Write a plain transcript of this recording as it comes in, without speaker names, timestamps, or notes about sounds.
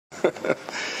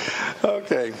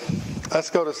Okay, let's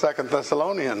go to 2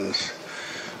 Thessalonians.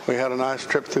 We had a nice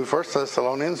trip through 1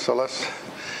 Thessalonians, so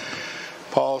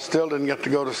Paul still didn't get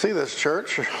to go to see this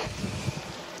church.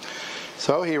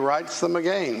 So he writes them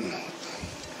again.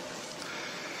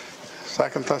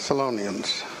 2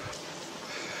 Thessalonians.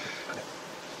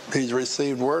 He's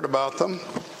received word about them,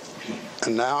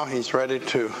 and now he's ready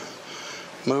to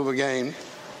move again.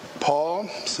 Paul,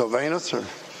 Silvanus,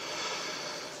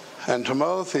 and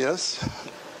Timotheus,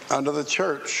 unto the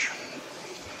church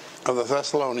of the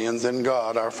Thessalonians in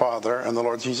God our Father and the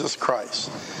Lord Jesus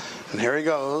Christ. And here he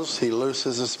goes. He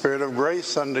looses the Spirit of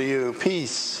grace unto you.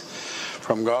 Peace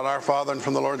from God our Father and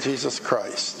from the Lord Jesus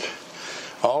Christ.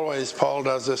 Always, Paul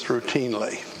does this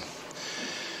routinely.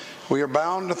 We are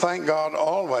bound to thank God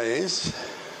always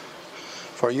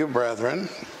for you, brethren,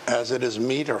 as it is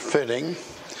meet or fitting,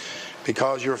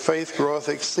 because your faith groweth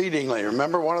exceedingly.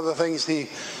 Remember, one of the things he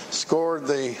scored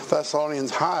the Thessalonians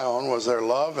high on was their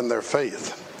love and their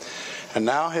faith. And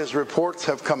now his reports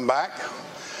have come back.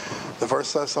 The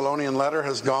First Thessalonian letter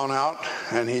has gone out,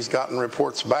 and he's gotten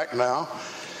reports back now.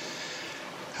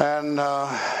 And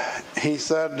he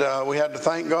said we had to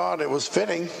thank God. It was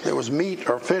fitting. It was meet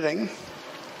or fitting,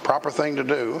 proper thing to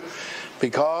do,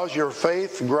 because your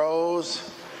faith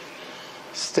grows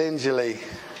stingily,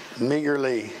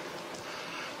 meagerly.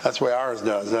 That's the way ours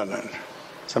does, doesn't it?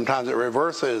 Sometimes it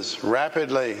reverses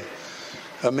rapidly,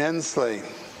 immensely,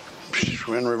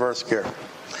 in reverse gear.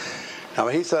 Now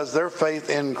he says their faith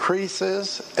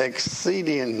increases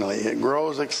exceedingly. It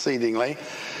grows exceedingly.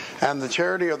 And the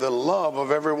charity or the love of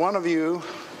every one of you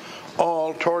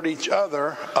all toward each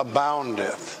other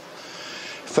aboundeth.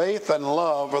 Faith and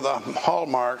love are the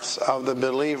hallmarks of the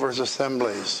believers'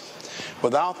 assemblies.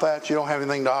 Without that, you don't have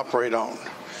anything to operate on.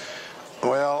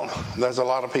 Well, there's a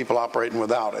lot of people operating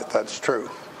without it. That's true.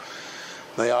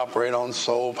 They operate on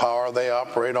soul power. They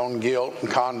operate on guilt and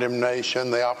condemnation.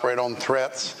 They operate on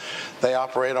threats. They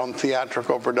operate on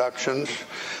theatrical productions.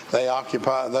 They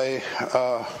operate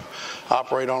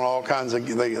on all kinds of.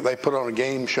 They put on a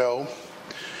game show.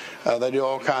 They do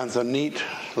all kinds of neat,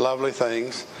 lovely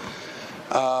things.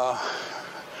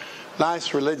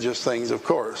 Nice religious things, of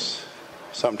course,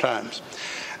 sometimes,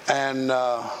 and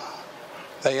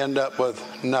they end up with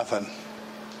nothing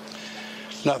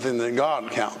that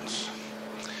God counts.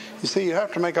 You see, you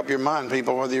have to make up your mind,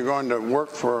 people, whether you're going to work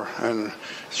for and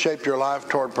shape your life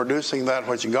toward producing that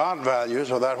which God values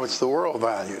or that which the world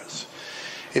values.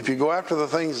 If you go after the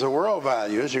things the world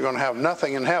values, you're going to have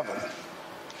nothing in heaven.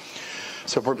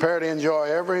 So prepare to enjoy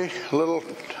every little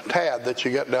tad that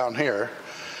you get down here,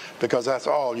 because that's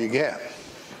all you get.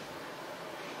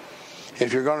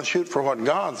 If you're going to shoot for what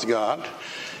God's got,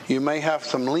 you may have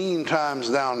some lean times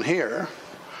down here,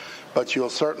 but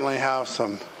you'll certainly have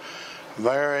some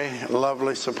very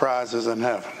lovely surprises in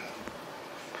heaven.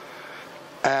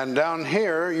 And down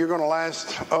here, you're going to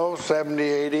last, 70,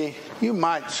 80. You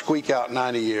might squeak out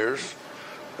 90 years.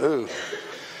 Ooh.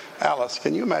 Alice,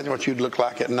 can you imagine what you'd look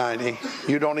like at 90?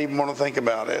 You don't even want to think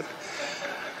about it.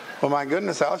 Well, my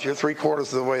goodness, Alice, you're 3/4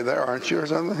 of the way there, aren't you, or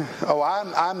something? Oh,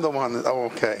 I'm the one that,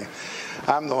 okay.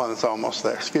 I'm the one that's almost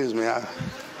there. Excuse me.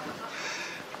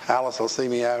 Alice will see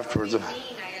me afterwards. I got a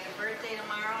birthday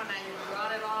tomorrow, and I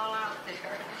brought it all out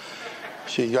there.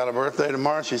 She's got a birthday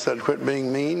tomorrow. She said quit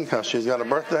being mean because she's got a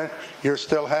birthday. You're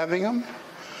still having them?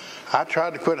 I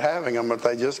tried to quit having them, but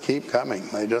they just keep coming.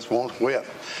 They just won't quit.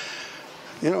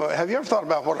 You know, have you ever thought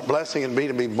about what a blessing it'd be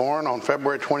to be born on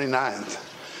February 29th?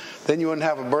 Then you wouldn't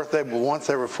have a birthday but once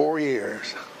every 4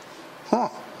 years. Huh.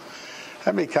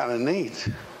 That'd be kind of neat.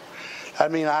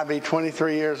 That'd mean I'd be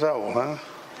 23 years old, huh?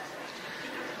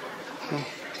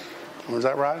 Was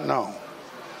that right?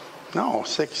 No,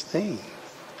 16.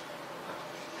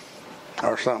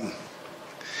 Or something.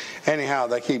 Anyhow,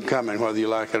 they keep coming whether you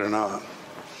like it or not.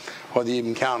 Whether you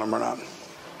even count them or not.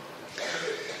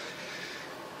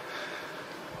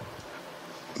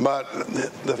 But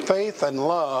the faith and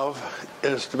love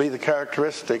is to be the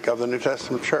characteristic of the New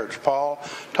Testament church. Paul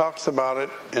talks about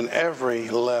it in every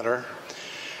letter.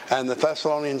 And the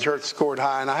Thessalonian church scored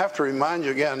high. And I have to remind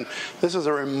you again, this is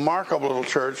a remarkable little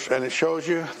church, and it shows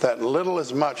you that little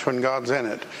is much when God's in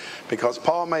it. Because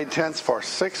Paul made tents for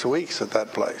 6 weeks at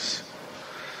that place.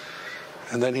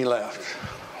 And then he left.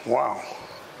 Wow.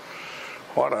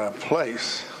 What a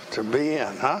place to be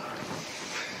in, huh?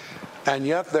 And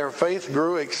yet their faith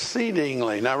grew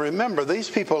exceedingly. Now remember, these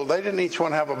people, they didn't each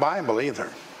one have a Bible either.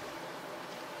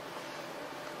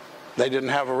 They didn't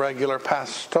have a regular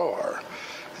pastor.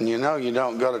 And you know you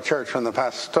don't go to church when the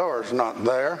pastor's not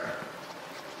there.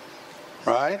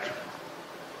 Right?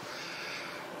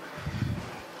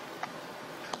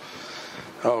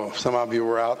 Oh, some of you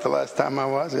were out the last time I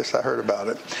was? Yes, I heard about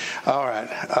it. All right.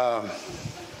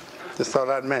 Just thought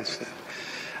I'd mention it.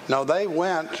 No, they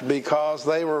went because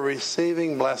they were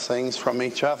receiving blessings from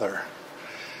each other.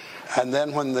 And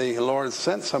then when the Lord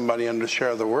sent somebody in to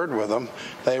share the word with them,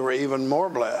 they were even more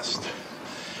blessed.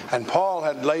 And Paul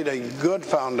had laid a good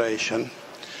foundation,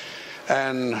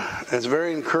 and it's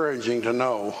very encouraging to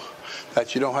know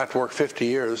that you don't have to work 50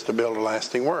 years to build a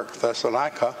lasting work.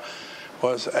 Thessalonica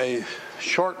was a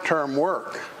short-term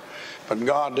work, but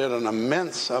God did an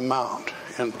immense amount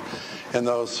in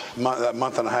that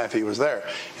month and a half he was there.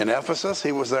 In Ephesus,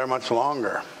 he was there much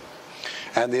longer,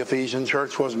 and the Ephesian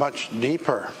church was much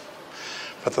deeper.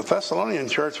 But the Thessalonian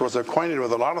church was acquainted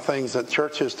with a lot of things that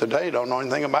churches today don't know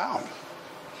anything about.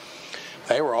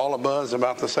 They were all abuzz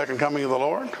about the second coming of the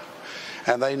Lord,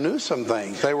 and they knew some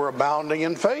things. They were abounding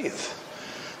in faith.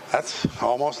 That's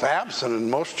almost absent in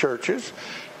most churches.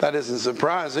 That isn't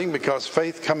surprising, because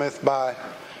faith cometh by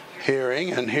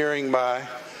hearing, and hearing by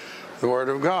the Word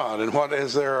of God. And what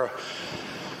is there?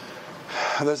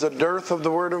 There's a dearth of the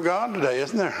Word of God today,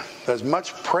 isn't there? There's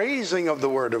much praising of the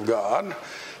Word of God,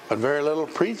 but very little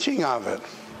preaching of it.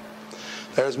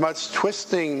 There's much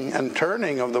twisting and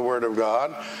turning of the Word of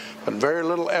God, but very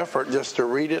little effort just to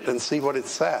read it and see what it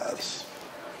says.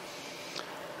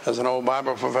 As an old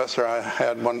Bible professor I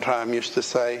had one time used to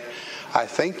say, I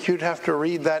think you'd have to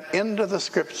read that into the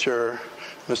Scripture,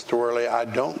 Mr. Worley. I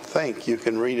don't think you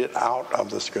can read it out of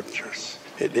the Scriptures.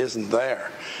 It isn't there.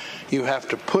 You have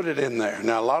to put it in there.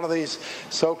 Now, a lot of these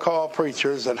so-called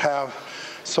preachers that have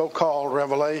so-called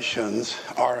revelations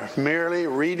are merely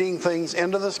reading things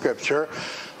into the Scripture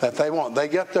that they want. They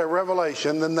get their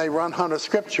revelation, then they run hunt a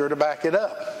Scripture to back it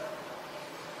up.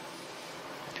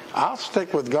 I'll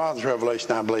stick with God's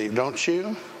revelation, I believe, don't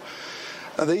you?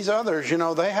 These others,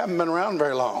 they haven't been around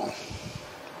very long.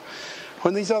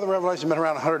 When these other revelations have been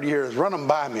around 100 years, run them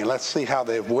by me. Let's see how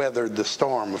they've weathered the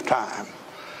storm of time.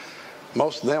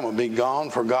 Most of them will be gone,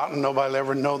 forgotten. Nobody will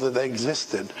ever know that they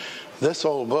existed. This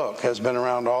old book has been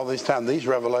around all these times. These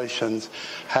revelations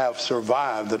have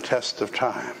survived the test of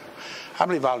time. I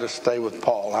believe I'll just stay with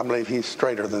Paul. I believe he's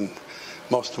straighter than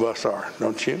most of us are,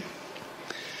 don't you?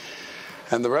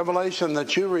 And the revelation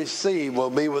that you receive will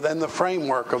be within the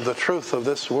framework of the truth of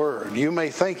this word. You may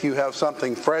think you have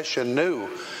something fresh and new,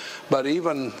 but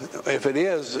even if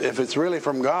it's really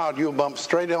from God, you'll bump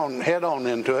straight on, head on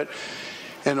into it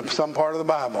in some part of the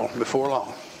Bible before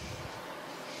long.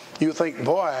 You think,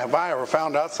 boy, have I ever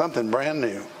found out something brand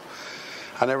new.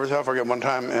 I never shall forget one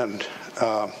time, and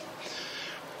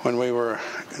when we were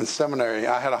in seminary,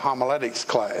 I had a homiletics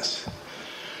class.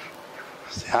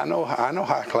 See, I know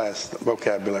high class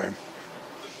vocabulary.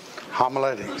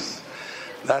 Homiletics.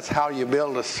 That's how you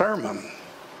build a sermon.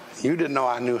 You didn't know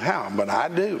I knew how, but I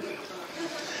do.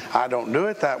 I don't do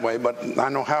it that way, but I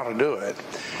know how to do it.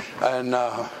 And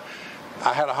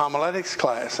I had a homiletics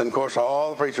class, and of course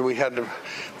all the preachers,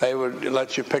 they would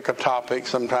let you pick a topic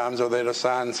sometimes, or they'd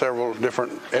assign several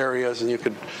different areas, and you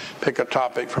could pick a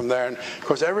topic from there. And of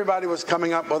course everybody was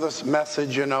coming up with a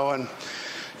message, and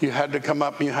you had to come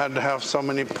up and you had to have so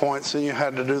many points, and you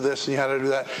had to do this and you had to do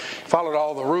that. Followed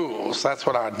all the rules. That's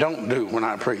what I don't do when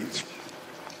I preach.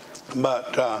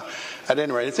 But at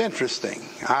any rate, it's interesting.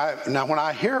 Now, when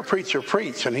I hear a preacher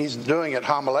preach and he's doing it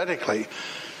homiletically,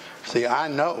 see, I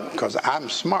know, because I'm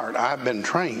smart. I've been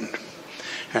trained.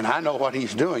 And I know what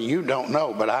he's doing. You don't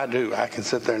know, but I do. I can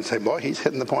sit there and say, boy, he's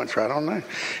hitting the points right on there.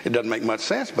 It doesn't make much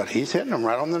sense, but he's hitting them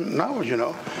right on the nose,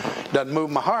 Doesn't move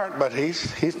my heart, but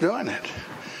he's doing it.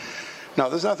 No,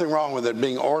 there's nothing wrong with it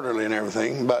being orderly and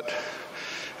everything, but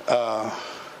at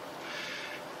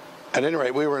any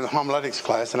rate, we were in the homiletics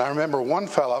class, and I remember one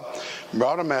fellow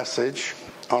brought a message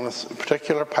on a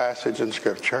particular passage in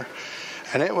Scripture,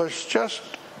 and it was just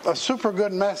a super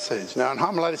good message. Now, in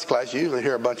homiletics class, you usually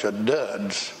hear a bunch of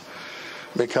duds,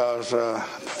 because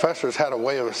professors had a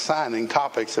way of assigning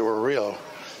topics that were real.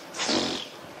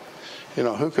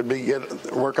 Who could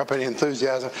work up any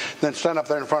enthusiasm, then stand up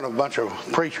there in front of a bunch of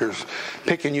preachers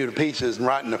picking you to pieces and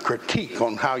writing a critique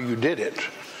on how you did it.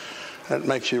 That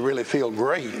makes you really feel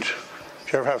great. Did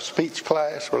you ever have speech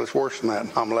class? Well, it's worse than that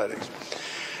in homiletics.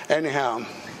 Anyhow,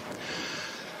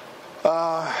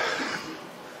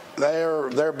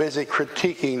 they're busy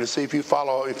critiquing to see if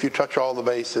you touch all the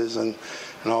bases and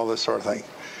all this sort of thing.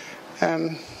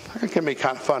 And it can be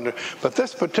kind of fun but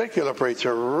this particular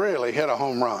preacher really hit a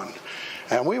home run.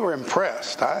 And we were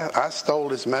impressed. I stole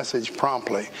his message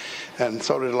promptly, and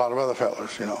so did a lot of other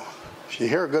fellows, If you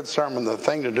hear a good sermon, the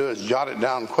thing to do is jot it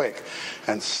down quick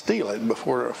and steal it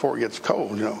before it gets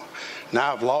cold,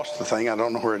 Now I've lost the thing. I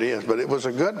don't know where it is, but it was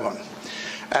a good one.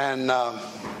 And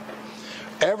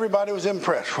Everybody was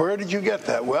impressed. Where did you get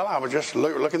that? Well, I was just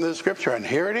looking at the scripture, and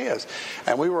here it is.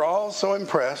 And we were all so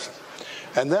impressed.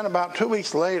 And then about 2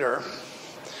 weeks later,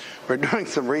 we're doing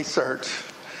some research,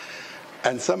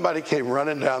 and somebody came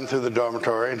running down through the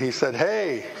dormitory, and he said,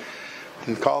 "Hey,"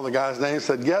 and called the guy's name, and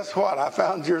said, "Guess what? I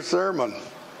found your sermon.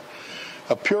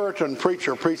 A Puritan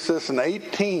preacher preached this in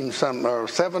 18-something or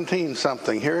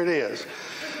 17-something. Here it is."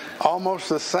 Almost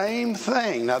the same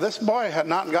thing. Now, this boy had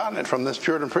not gotten it from this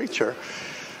Puritan preacher.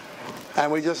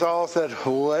 And we just all said,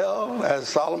 well, as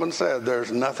Solomon said,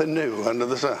 there's nothing new under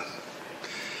the sun.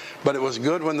 But it was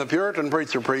good when the Puritan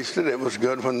preacher preached it. It was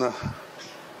good when the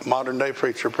modern day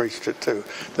preacher preached it too.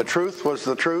 The truth was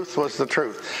the truth was the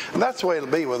truth. And that's the way it'll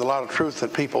be with a lot of truth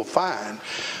that people find.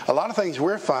 A lot of things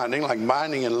we're finding, like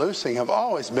binding and loosing, have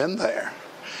always been there.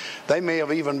 They may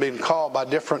have even been called by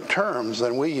different terms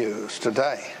than we use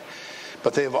today.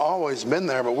 But they've always been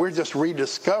there, but we're just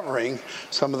rediscovering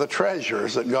some of the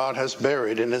treasures that God has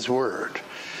buried in His Word.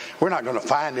 We're not going to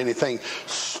find anything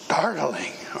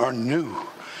startling or new.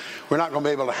 We're not going to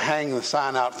be able to hang the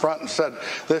sign out front and said,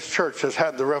 "This church has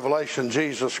had the revelation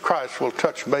Jesus Christ will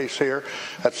touch base here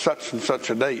at such and such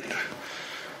a date.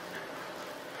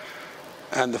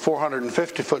 And the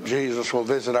 450-foot Jesus will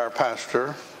visit our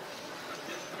pastor."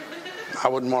 I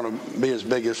wouldn't want to be as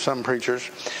big as some preachers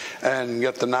and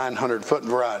get the 900-foot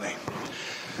variety.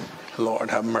 Lord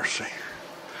have mercy.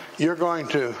 You're going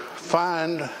to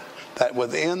find that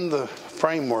within the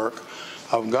framework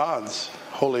of God's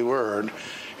holy word,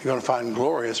 you're going to find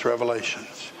glorious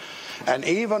revelations. And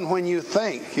even when you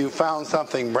think you found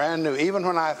something brand new, even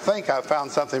when I think I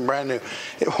found something brand new,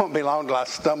 it won't be long till I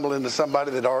stumble into somebody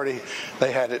that already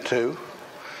they had it too.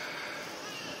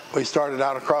 We started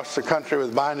out across the country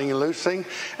with binding and loosing,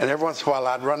 and every once in a while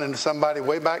I'd run into somebody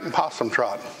way back in Possum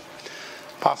Trot.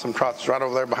 Possum Trot's right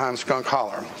over there behind Skunk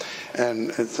Holler, and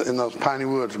it's in those piney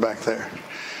woods back there.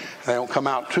 They don't come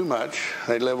out too much.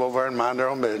 They live over there and mind their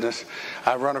own business.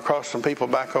 I run across some people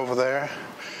back over there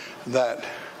that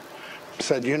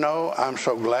said, "You know, I'm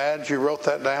so glad you wrote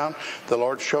that down. The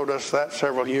Lord showed us that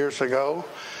several years ago.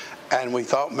 And we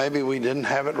thought maybe we didn't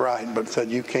have it right, but said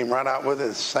you came right out with it.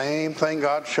 The same thing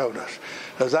God showed us."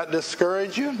 Does that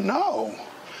discourage you? No.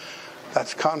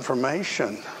 That's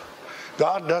confirmation.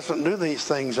 God doesn't do these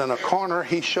things in a corner.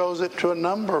 He shows it to a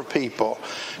number of people.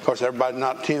 Of course, everybody's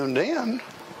not tuned in.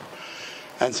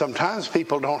 And sometimes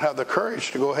people don't have the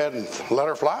courage to go ahead and let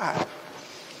her fly.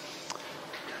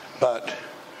 But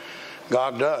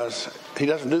God does. He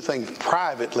doesn't do things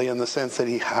privately in the sense that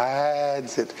He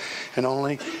hides it. And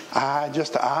only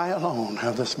just I alone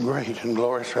have this great and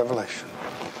glorious revelation.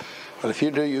 But if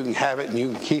you do, you can have it and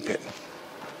you can keep it.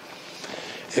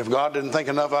 If God didn't think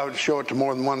enough I would show it to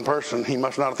more than one person, He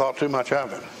must not have thought too much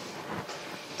of it.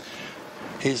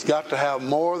 He's got to have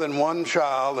more than one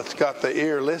child that's got the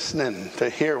ear listening to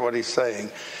hear what He's saying.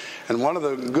 And one of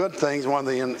the good things, one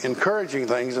of the encouraging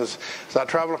things is, as I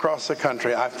travel across the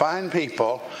country, I find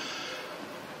people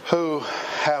who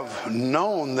have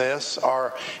known this,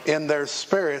 or in their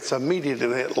spirits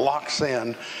immediately it locks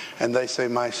in, and they say,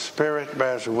 "My spirit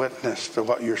bears witness to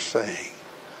what you're saying."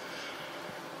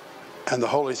 And the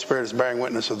Holy Spirit is bearing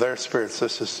witness of their spirits.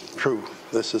 This is true.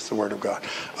 This is the Word of God.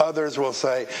 Others will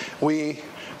say, "We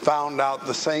found out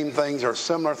the same things or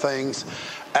similar things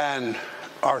and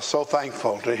are so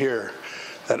thankful to hear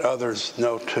that others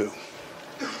know too."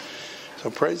 So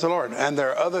praise the Lord. And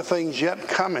there are other things yet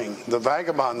coming. The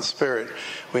vagabond spirit.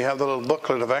 We have the little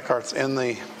booklet of Eckhart's in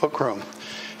the book room.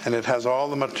 And it has all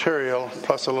the material,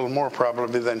 plus a little more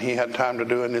probably than he had time to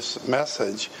do in his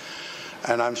message.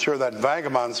 And I'm sure that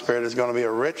vagabond spirit is going to be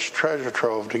a rich treasure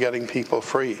trove to getting people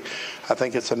free. I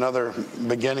think it's another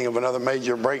beginning of another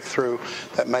major breakthrough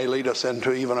that may lead us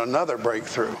into even another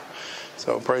breakthrough.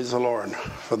 So praise the Lord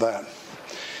for that.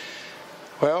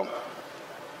 Well,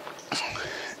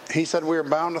 he said, "We are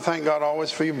bound to thank God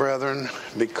always for you, brethren,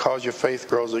 because your faith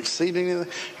grows exceedingly.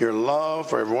 Your love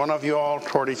for every one of you all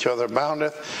toward each other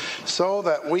aboundeth, so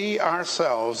that we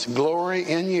ourselves glory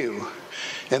in you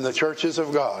in the churches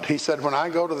of God." He said, when I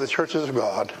go to the churches of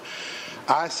God,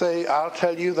 I say, I'll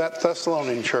tell you that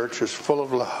Thessalonian church is full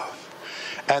of love.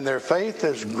 And their faith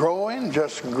is growing,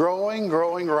 just growing,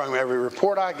 growing, growing. Every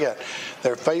report I get,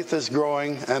 their faith is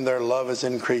growing and their love is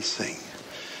increasing.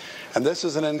 And this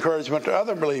is an encouragement to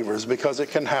other believers, because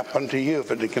it can happen to you.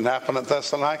 If it can happen at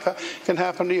Thessalonica, it can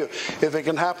happen to you. If it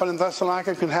can happen in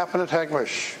Thessalonica, it can happen at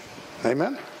Hagwish.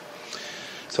 Amen?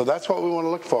 So that's what we want to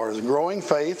look for, is growing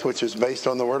faith, which is based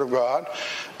on the Word of God,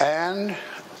 and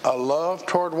a love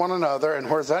toward one another. And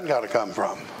where's that got to come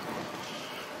from?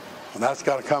 Well, that's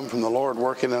got to come from the Lord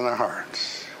working in our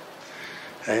hearts.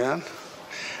 Amen?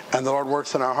 And the Lord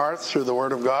works in our hearts through the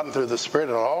Word of God and through the Spirit.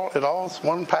 It all is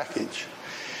one package.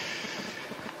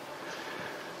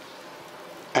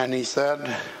 And he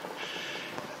said,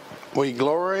 we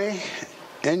glory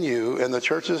in you, in the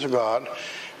churches of God.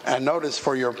 And notice,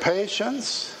 for your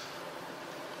patience.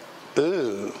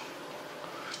 Ooh.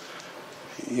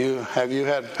 Have you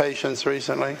had patience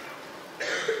recently?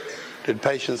 Did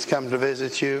patience come to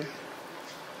visit you?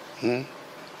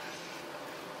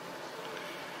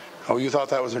 Oh, you thought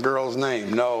that was a girl's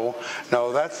name. No,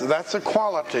 that's a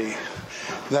quality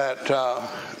that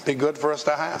be good for us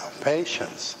to have.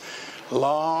 Patience.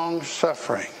 Long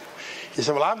suffering. You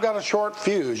say, well, I've got a short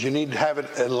fuse. You need to have it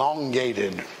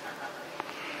elongated.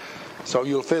 So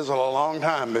you'll fizzle a long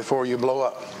time before you blow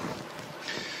up.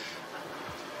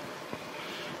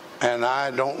 And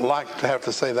I don't like to have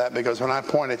to say that, because when I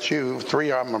point at you,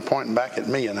 3 of them are pointing back at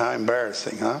me, and how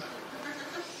embarrassing, huh?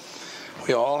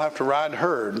 We all have to ride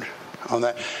herd on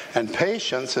that. And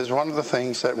patience is one of the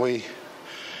things that we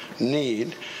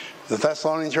need. The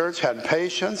Thessalonian church had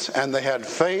patience and they had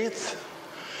faith.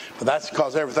 But that's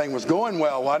because everything was going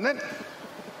well, wasn't it?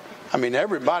 I mean,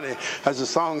 everybody, as the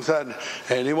song said,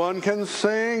 anyone can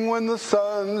sing when the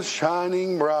sun's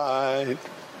shining bright,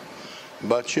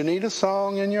 but you need a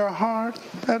song in your heart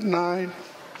at night.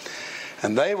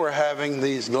 And they were having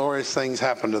these glorious things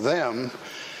happen to them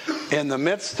in the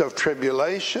midst of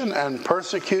tribulation and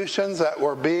persecutions that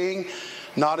were being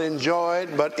not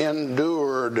enjoyed but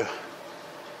endured.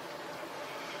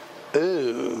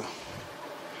 Ooh.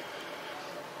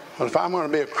 Well, if I'm going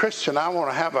to be a Christian, I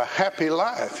want to have a happy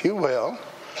life. You will.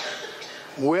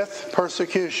 With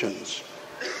persecutions.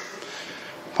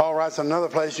 Paul writes in another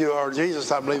place, or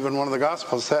Jesus, I believe in one of the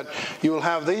Gospels, said, you will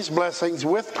have these blessings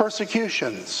with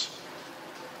persecutions.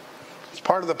 It's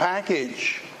part of the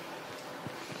package.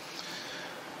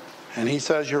 And he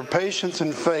says, your patience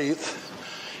and faith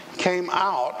came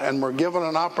out and were given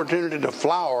an opportunity to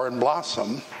flower and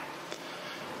blossom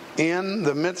in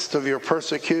the midst of your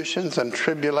persecutions and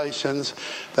tribulations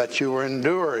that you were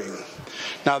enduring.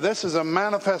 Now, this is a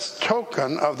manifest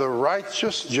token of the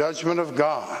righteous judgment of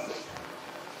God,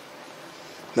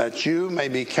 that you may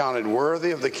be counted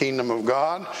worthy of the kingdom of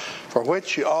God, for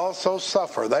which you also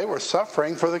suffer. They were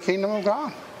suffering for the kingdom of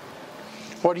God.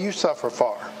 What do you suffer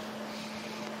for?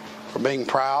 For being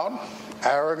proud,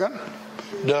 arrogant,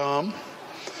 dumb,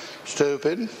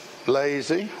 stupid,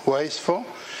 lazy, wasteful.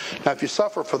 Now, if you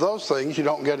suffer for those things, you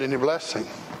don't get any blessing.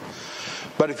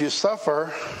 But if you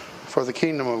suffer for the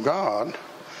kingdom of God,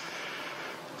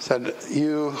 said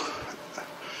you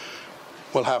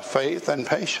will have faith and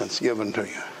patience given to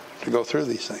you to go through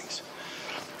these things.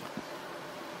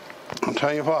 I'll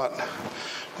tell you what,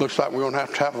 looks like we're going to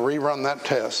have to rerun that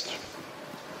test.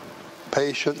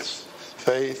 Patience,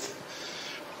 faith,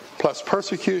 plus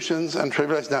persecutions and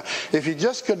tribulations. Now, if you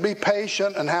just could be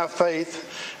patient and have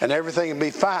faith and everything would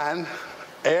be fine,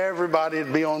 everybody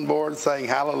would be on board saying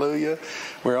hallelujah.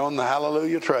 We're on the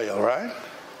hallelujah trail, right?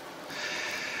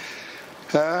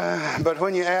 But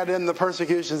when you add in the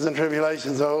persecutions and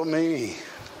tribulations, oh me,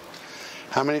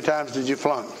 how many times did you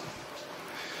flunk?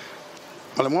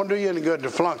 Well, it won't do you any good to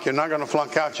flunk. You're not going to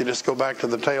flunk out. You just go back to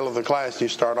the tail of the class and you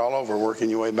start all over, working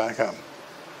your way back up.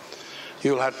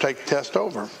 You'll have to take the test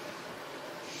over.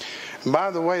 And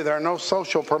by the way, there are no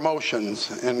social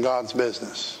promotions in God's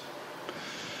business.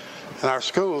 In our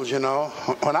schools, you know,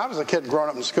 when I was a kid growing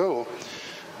up in school,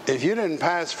 if you didn't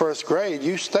pass first grade,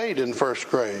 you stayed in first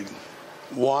grade.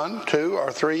 1, 2,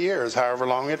 or 3 years, however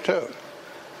long it took.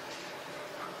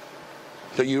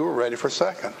 So you were ready for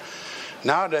second.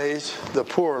 Nowadays, the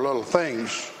poor little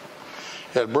things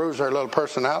that bruise their little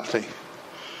personality,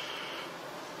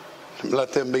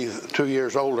 let them be 2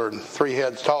 years older and 3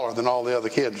 heads taller than all the other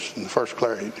kids in the first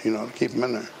grade, you know, to keep them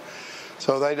in there.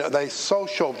 So they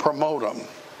social promote them.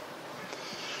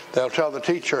 They'll tell the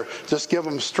teacher, just give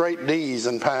them straight D's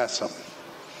and pass them.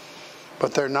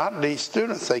 But they're not D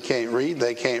students. They can't read,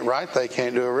 they can't write, they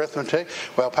can't do arithmetic.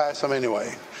 Well, pass them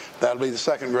anyway. That'll be the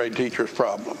second grade teacher's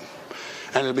problem.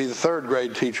 And it'll be the third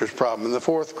grade teacher's problem, and the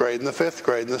fourth grade, and the fifth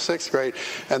grade, and the sixth grade,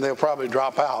 and they'll probably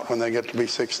drop out when they get to be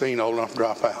 16, old enough to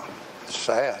drop out. It's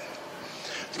sad.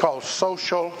 It's called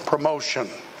social promotion.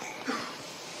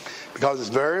 Because it's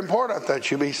very important that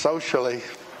you be socially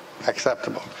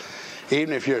acceptable.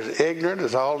 Even if you're as ignorant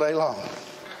as all day long.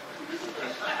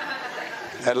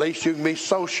 At least you can be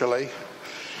socially.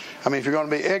 I mean, if you're going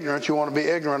to be ignorant, you want to be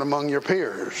ignorant among your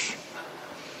peers.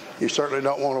 You certainly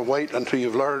don't want to wait until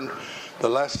you've learned the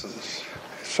lessons.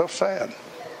 It's so sad.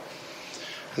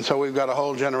 And so we've got a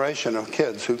whole generation of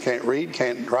kids who can't read,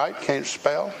 can't write, can't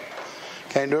spell,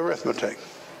 can't do arithmetic.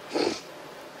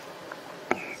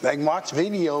 They can watch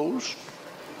videos.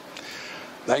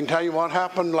 They can tell you what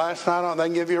happened last night. They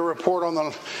can give you a report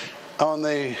on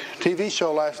the TV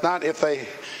show last night. If they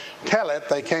tell it,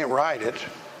 they can't write it.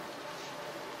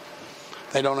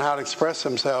 They don't know how to express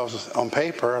themselves on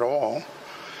paper at all.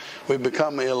 We've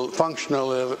become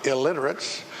functional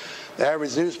illiterates. The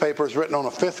average newspaper is written on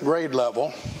a 5th grade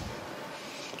level.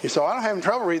 You say, I don't have any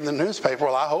trouble reading the newspaper.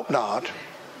 Well, I hope not.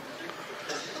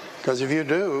 Because if you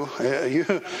do,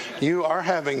 you are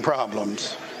having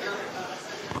problems.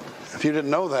 If you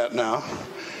didn't know that now,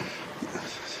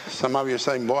 some of you are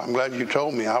saying, boy, I'm glad you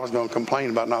told me. I was going to complain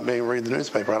about not being able to read the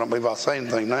newspaper. I don't believe I'll say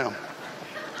anything now.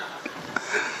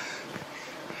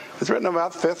 It's written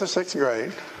about 5th or 6th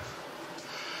grade.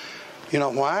 You know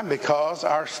why? Because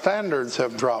our standards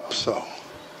have dropped so.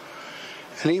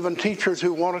 And even teachers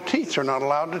who want to teach are not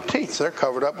allowed to teach. They're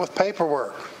covered up with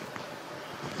paperwork.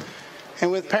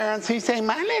 And with parents who say,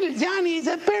 my little Johnny is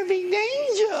a perfect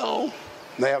angel.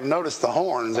 They have noticed the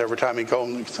horns every time he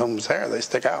combs his hair. They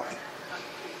stick out.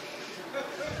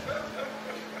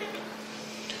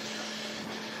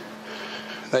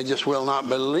 They just will not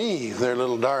believe their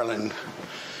little darling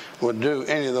would do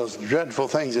any of those dreadful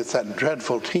things. It's that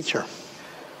dreadful teacher.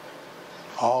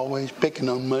 Always picking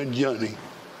on my Johnny.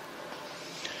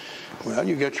 Well,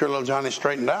 you get your little Johnny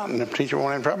straightened out and the teacher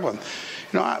won't have trouble with him.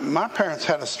 You know, my parents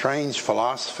had a strange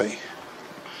philosophy.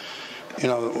 You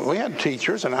know, we had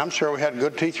teachers, and I'm sure we had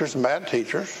good teachers and bad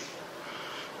teachers.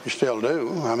 You still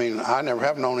do. I mean, I never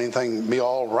have known anything be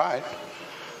all right.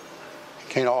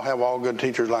 Can't all have all good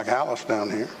teachers like Alice down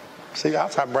here. See,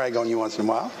 I'll brag on you once in a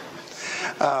while.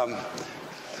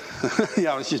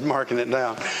 Yeah, I was just marking it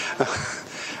down.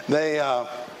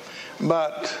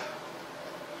 But,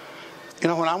 you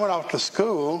know, when I went off to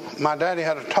school, my daddy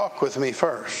had a talk with me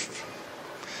first.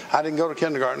 I didn't go to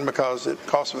kindergarten because it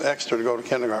cost me extra to go to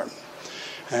kindergarten.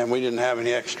 And we didn't have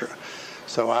any extra.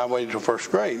 So I waited till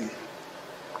 1st grade.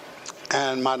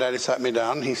 And my daddy sat me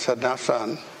down and he said, now,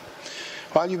 son,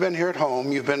 while you've been here at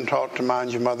home, you've been taught to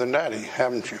mind your mother and daddy,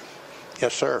 haven't you?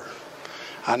 Yes, sir.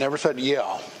 I never said,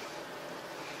 yeah.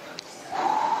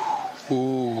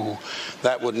 Ooh,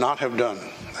 that would not have done.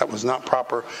 That was not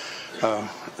proper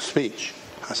speech.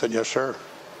 I said, yes, sir.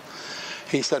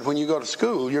 He said, when you go to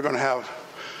school, you're going to have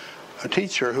a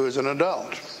teacher who is an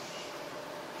adult.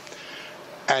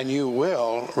 And you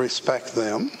will respect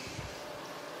them.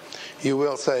 You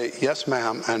will say, yes,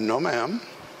 ma'am, and no, ma'am,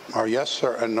 or yes,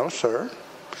 sir, and no, sir.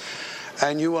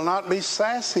 And you will not be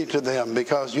sassy to them,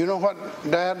 because you know what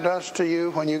Dad does to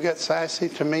you when you get sassy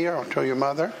to me or to your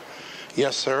mother?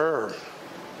 Yes, sir.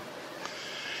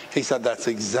 He said that's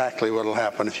exactly what will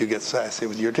happen if you get sassy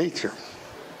with your teacher.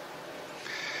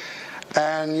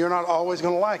 And you're not always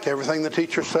going to like everything the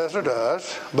teacher says or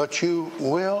does, but you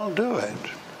will do it.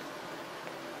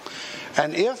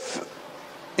 And if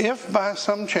by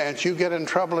some chance you get in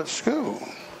trouble at school,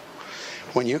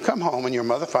 when you come home and your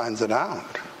mother finds it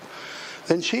out,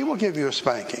 then she will give you a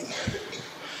spanking.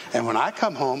 And when I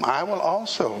come home, I will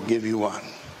also give you one,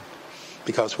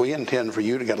 because we intend for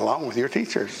you to get along with your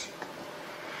teachers.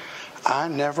 I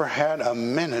never had a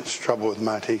minute's trouble with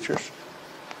my teachers.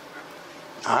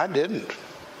 I didn't.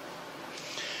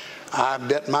 I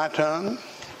bit my tongue.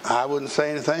 I wouldn't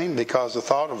say anything, because the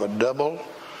thought of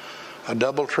a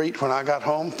double treat when I got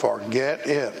home, forget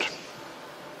it.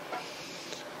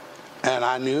 And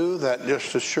I knew that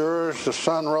just as sure as the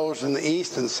sun rose in the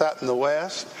east and set in the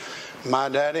west, my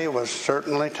daddy was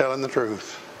certainly telling the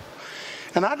truth.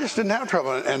 And I just didn't have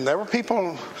trouble. And there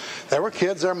were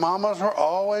kids, their mamas were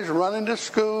always running to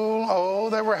school.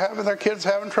 Oh, they were having their kids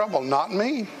having trouble. Not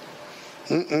me.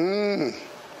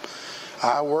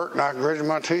 I worked and I gritted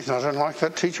my teeth and I didn't like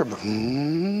that teacher. But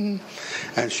and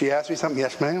she asked me something.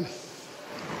 Yes, ma'am.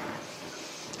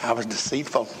 I was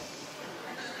deceitful.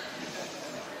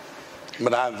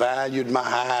 But I valued my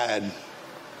hide.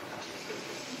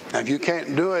 Now, if you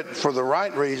can't do it for the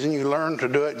right reason, you learn to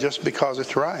do it just because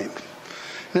it's right.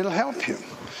 And it'll help you.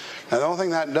 Now, the only thing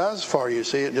that does for you,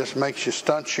 see, it just makes you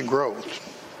stunt your growth.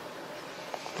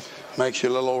 Makes you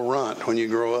a little old runt when you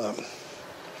grow up.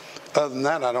 Other than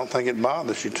that, I don't think it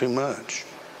bothers you too much.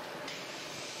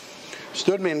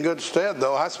 Stood me in good stead,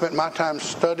 though. I spent my time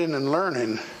studying and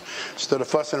learning instead of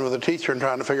fussing with a teacher and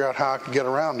trying to figure out how I could get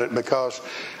around it, because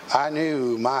I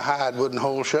knew my hide wouldn't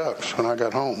hold shucks when I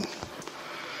got home.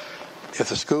 If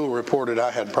the school reported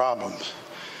I had problems,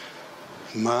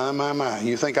 my.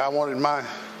 You think I wanted my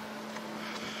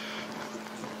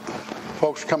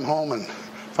folks to come home and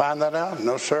find that out?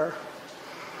 No, sir.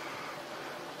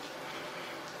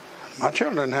 My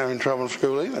children didn't have any trouble in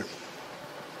school either.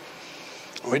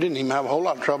 We didn't even have a whole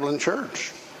lot of trouble in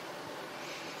church.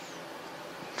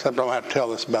 except I don't have to tell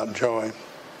this about Joy.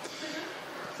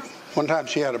 One time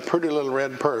she had a pretty little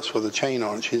red purse with a chain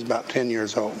on it. She's about 10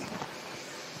 years old.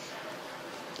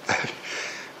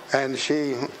 And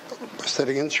she was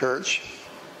sitting in church,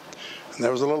 and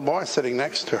there was a little boy sitting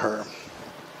next to her.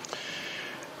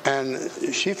 And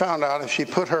she found out if she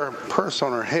put her purse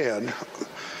on her head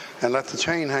and let the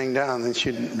chain hang down, then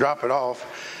she'd drop it off.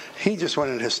 He just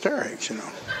went into hysterics,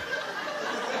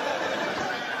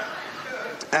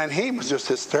 And he was just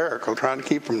hysterical, trying to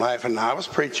keep from laughing. I was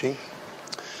preaching,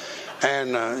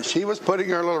 and she was putting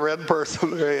her little red purse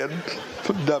on her head,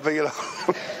 dumping it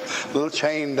off, little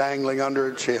chain dangling under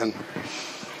her chin.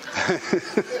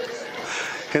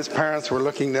 His parents were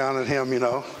looking down at him,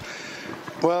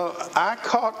 Well,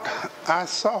 I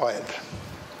saw it.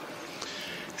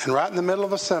 And right in the middle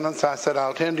of a sentence, I said,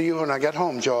 I'll tend to you when I get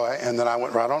home, Joy. And then I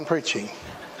went right on preaching.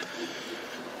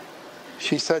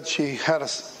 She said she had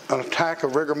an attack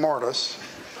of rigor mortis.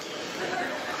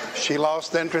 She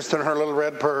lost interest in her little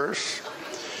red purse.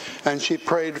 And she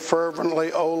prayed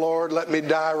fervently, oh, Lord, let me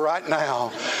die right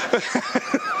now.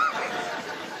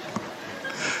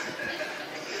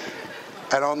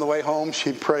 And on the way home,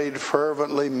 she prayed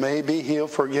fervently, maybe he'll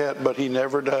forget, but he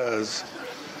never does.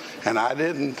 And I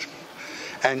didn't.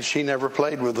 And she never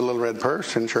played with the little red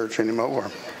purse in church anymore.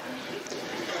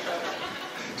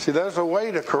 See, there's a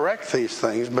way to correct these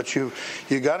things, but you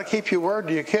got to keep your word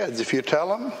to your kids. If you tell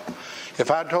them, if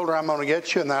I'd told her I'm going to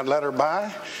get you and I'd let her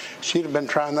by, she'd have been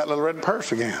trying that little red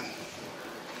purse again.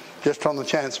 Just on the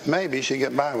chance maybe she'd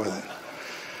get by with it.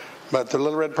 But the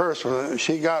little red purse,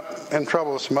 she got in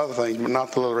trouble with some other things, but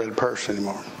not the little red purse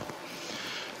anymore.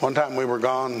 One time we were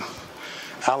gone,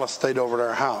 Alice stayed over at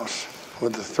our house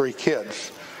with the 3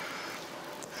 kids.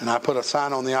 And I put a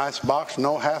sign on the ice box,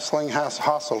 no hassling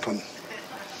Hasselton,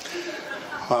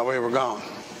 while we were gone.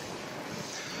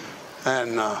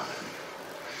 And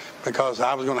because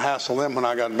I was going to hassle them when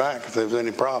I got back if there was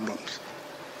any problems.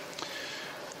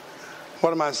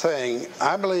 What am I saying?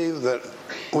 I believe that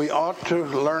we ought to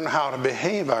learn how to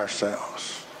behave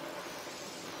ourselves.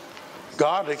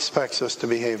 God expects us to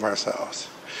behave ourselves.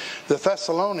 The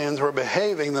Thessalonians were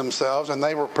behaving themselves, and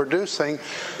they were producing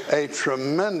a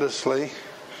tremendously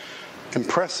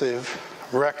impressive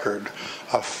record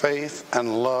of faith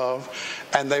and love,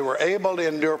 and they were able to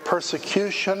endure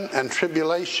persecution and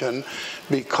tribulation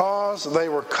because they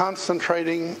were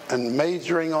concentrating and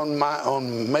majoring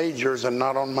on majors and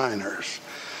not on minors.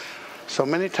 So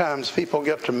many times people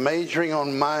get to majoring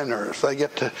on minors. They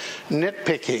get to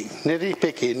nitpicking,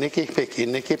 nitty-picky, nicky-picky,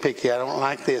 nicky-picky. I don't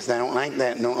like this, I don't like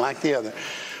that, I don't like the other.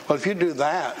 Well, if you do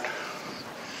that,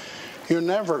 you're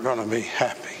never going to be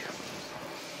happy.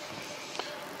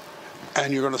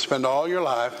 And you're going to spend all your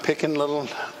life picking little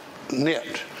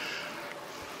nit.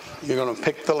 You're going to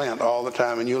pick the lint all the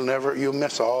time, and you'll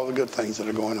miss all the good things that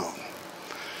are going on.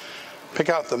 Pick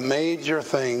out the major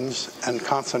things and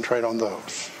concentrate on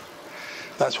those.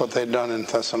 That's what they'd done in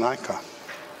Thessalonica.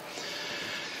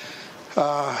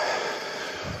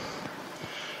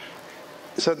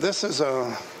 So this is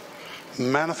a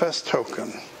manifest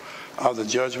token of the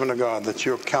judgment of God, that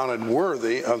you're counted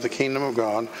worthy of the kingdom of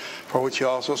God, for which you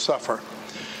also suffer.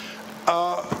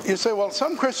 You say, well,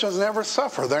 some Christians never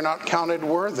suffer. They're not counted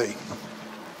worthy.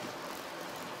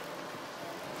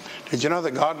 Did you know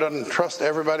that God doesn't trust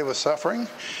everybody with suffering?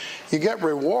 You get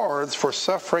rewards for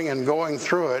suffering and going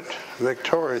through it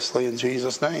victoriously in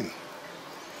Jesus' name.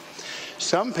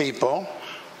 Some people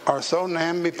are so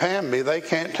namby-pamby they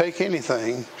can't take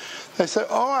anything. They say,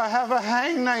 oh, I have a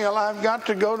hangnail. I've got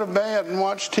to go to bed and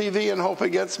watch TV and hope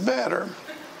it gets better.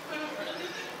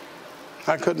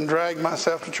 I couldn't drag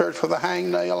myself to church with a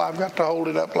hangnail. I've got to hold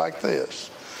it up like this.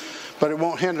 But it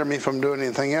won't hinder me from doing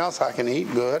anything else. I can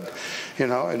eat good. It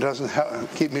doesn't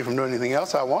keep me from doing anything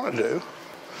else I want to do.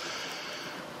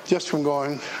 Just from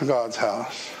going to God's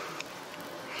house.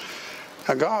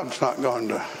 Now, God's not going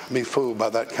to be fooled by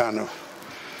that kind of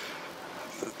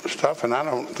stuff, and I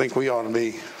don't think we ought to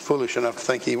be foolish enough to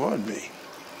think He would be.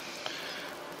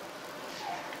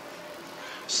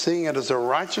 Seeing it as a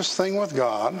righteous thing with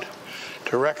God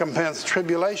to recompense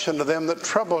tribulation to them that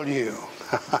trouble you.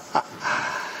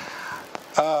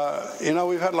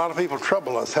 We've had a lot of people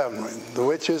trouble us, haven't we? The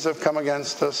witches have come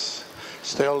against us,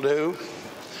 still do.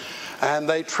 And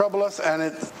they trouble us, and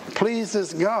it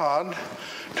pleases God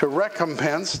to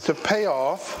recompense, to pay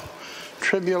off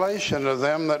tribulation to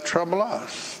them that trouble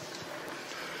us.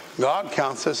 God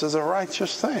counts this as a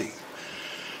righteous thing.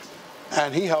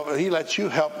 And He lets you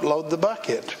help load the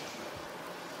bucket.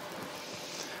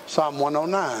 Psalm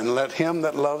 109, let him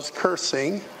that loves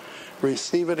cursing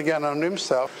receive it again unto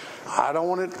himself. I don't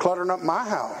want it cluttering up my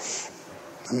house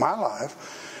and my life.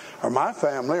 or my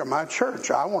family or my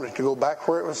church. I want it to go back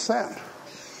where it was sent.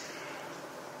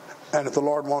 And if the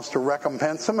Lord wants to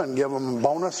recompense them and give them a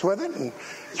bonus with it and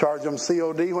charge them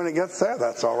COD when it gets there,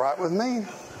 that's all right with me.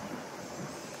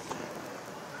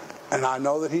 And I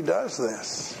know that He does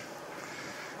this.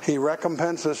 He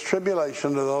recompenses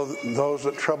tribulation to those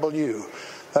that trouble you.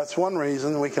 That's one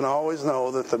reason we can always know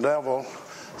that the devil's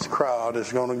crowd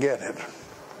is going to get it.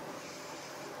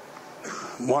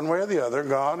 One way or the other,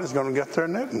 God is going to get their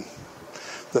knitting.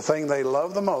 The thing they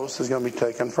love the most is going to be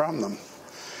taken from them.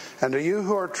 And to you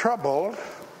who are troubled,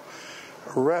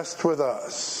 rest with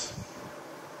us.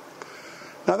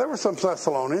 Now, there were some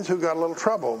Thessalonians who got a little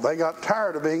trouble. They got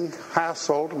tired of being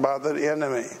hassled by the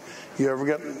enemy. You ever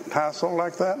get hassled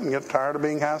like that and get tired of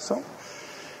being hassled?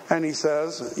 And he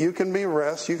says, you can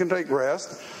take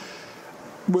rest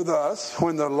with us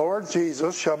when the Lord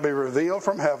Jesus shall be revealed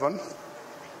from heaven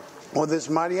with His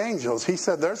mighty angels. He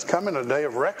said there's coming a day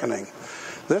of reckoning.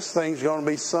 This thing's going to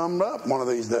be summed up one of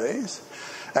these days.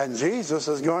 And Jesus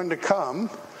is going to come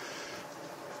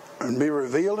and be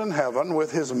revealed in heaven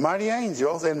with His mighty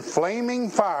angels in flaming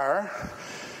fire,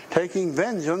 taking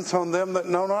vengeance on them that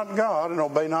know not God and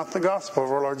obey not the gospel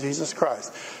of our Lord Jesus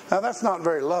Christ. Now, that's not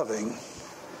very loving,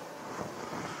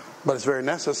 but it's very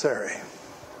necessary.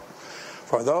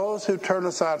 For those who turn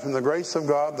aside from the grace of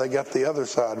God, they get the other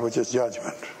side, which is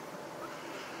judgment.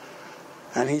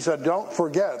 And He said, don't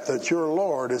forget that your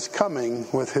Lord is coming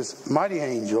with His mighty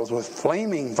angels with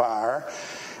flaming fire,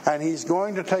 and He's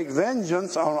going to take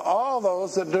vengeance on all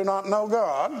those that do not know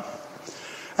God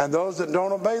and those that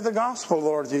don't obey the gospel of the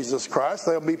Lord Jesus Christ.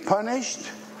 They'll be punished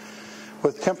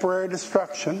with temporary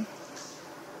destruction.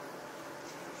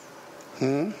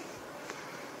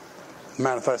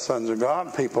 Manifest sons of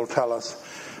God, people tell us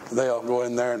they'll go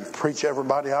in there and preach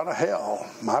everybody out of hell.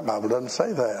 My Bible doesn't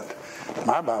say that.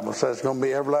 My Bible says it's going to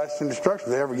be everlasting destruction.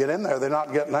 If they ever get in there, they're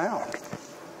not getting out.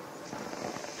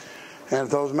 And if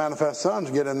those manifest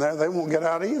sons get in there, they won't get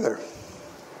out either.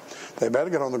 They better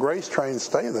get on the grace train and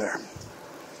stay there.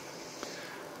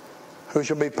 Who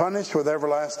shall be punished with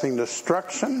everlasting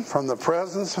destruction from the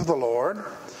presence of the Lord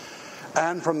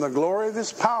and from the glory of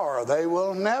His power. They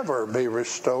will never be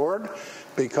restored,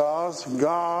 because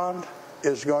God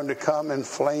is going to come in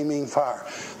flaming fire.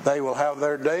 They will have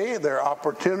their day, their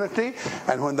opportunity,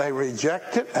 and when they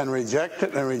reject it and reject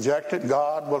it and reject it,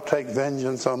 God will take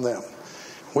vengeance on them.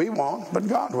 We won't, but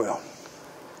God will.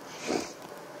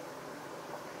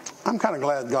 I'm kind of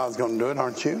glad God's going to do it,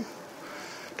 aren't you?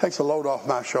 Takes a load off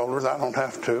my shoulders. I don't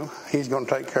have to. He's going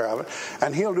to take care of it.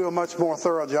 And He'll do a much more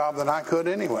thorough job than I could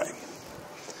anyway.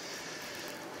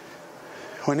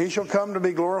 When He shall come to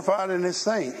be glorified in His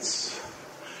saints.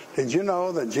 Did you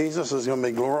know that Jesus is going to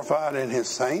be glorified in His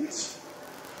saints?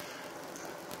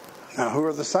 Now, who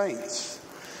are the saints?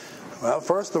 Well,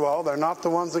 first of all, they're not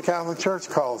the ones the Catholic Church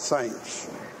calls saints.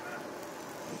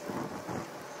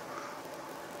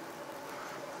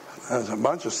 There's a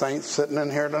bunch of saints sitting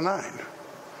in here tonight.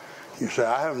 You say,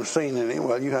 I haven't seen any.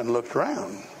 Well, you hadn't looked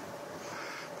around.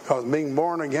 Because being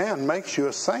born again makes you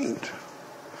a saint.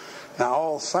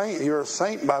 Now, you're a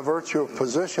saint by virtue of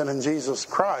position in Jesus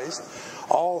Christ.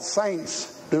 All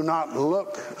saints do not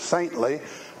look saintly,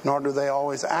 nor do they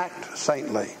always act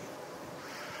saintly.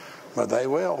 But they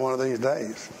will one of these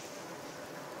days.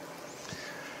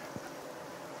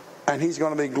 And He's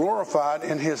going to be glorified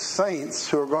in His saints,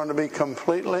 who are going to be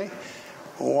completely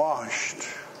washed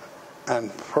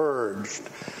and purged.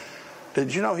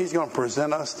 Did you know He's going to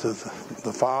present us to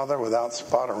the Father without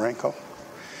spot or wrinkle?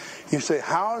 You say,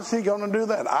 how is He going to do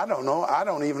that? I don't know. I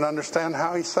don't even understand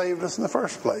how He saved us in the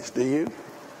first place. Do you?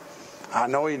 I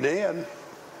know He did.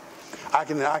 I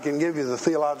can give you the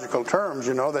theological terms,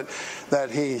 that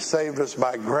He saved us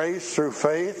by grace through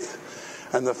faith.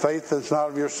 And the faith that's not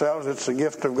of yourselves, it's a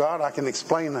gift of God. I can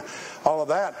explain all of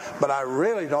that. But I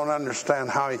really don't understand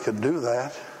how He could do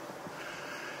that.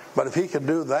 But if He could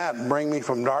do that and bring me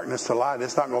from darkness to light,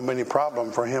 it's not going to be any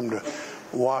problem for Him to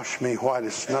wash me white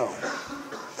as snow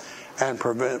and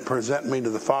present me to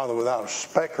the Father without a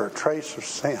speck or a trace of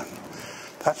sin.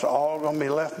 That's all going to be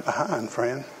left behind,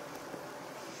 friend.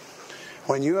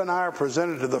 When you and I are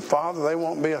presented to the Father, there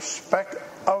won't be a speck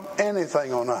of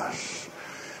anything on us.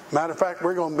 Matter of fact,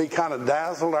 we're going to be kind of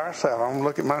dazzled ourselves. I'm going to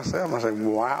look at myself and I say,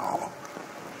 wow.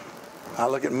 I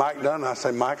look at Mike Dunn and I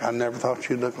say, Mike, I never thought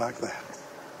you'd look like that.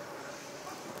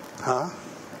 Huh?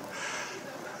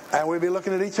 And we'd be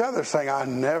looking at each other saying, I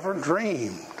never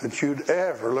dreamed that you'd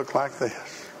ever look like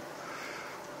this.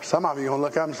 Some of you are going to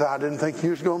look up and say, I didn't think you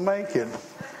was going to make it.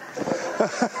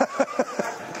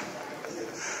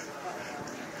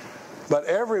 But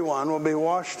everyone will be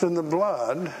washed in the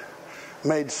blood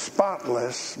made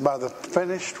spotless by the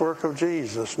finished work of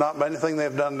Jesus. Not by anything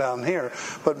they've done down here,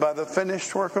 but by the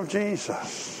finished work of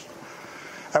Jesus.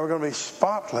 And we're going to be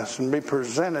spotless and be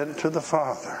presented to the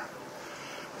Father.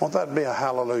 Won't that be a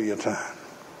hallelujah time?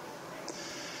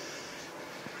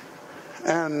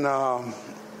 And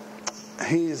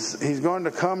he's going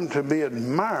to come to be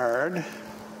admired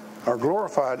or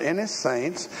glorified in his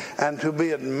saints, and to be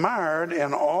admired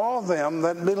in all them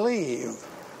that believe.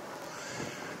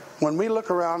 When we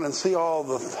look around and see all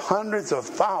the hundreds of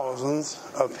thousands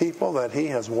of people that he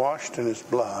has washed in his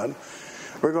blood,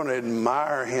 we're going to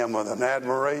admire him with an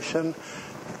admiration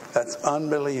that's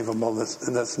unbelievable,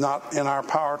 that's not in our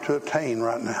power to attain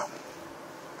right now.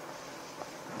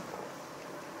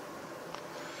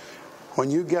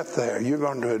 When you get there, you're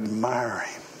going to admire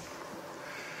him.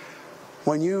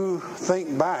 When you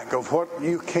think back of what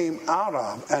you came out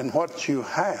of and what you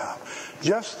have,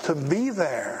 just to be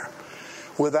there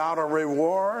without a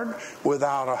reward,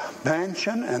 without a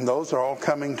mansion, and those are all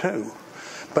coming too.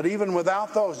 But even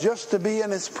without those, just to be in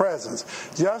his presence,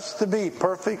 just to be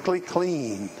perfectly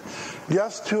clean,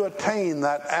 just to attain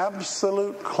that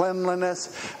absolute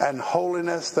cleanliness and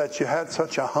holiness that you had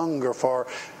such a hunger for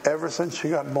ever since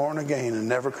you got born again and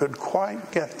never could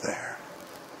quite get there.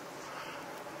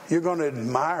 You're going to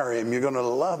admire him. You're going to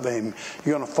love him.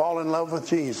 You're going to fall in love with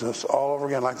Jesus all over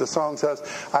again. Like the song says,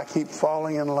 I keep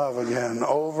falling in love again,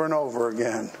 over and over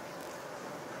again.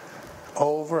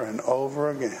 Over and over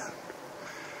again.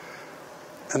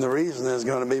 And the reason is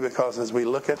going to be because as we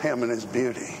look at him and his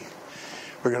beauty,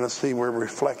 we're going to see we're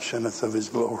reflections of his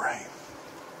glory.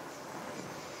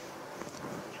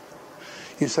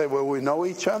 You say, well, we know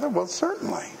each other? Well,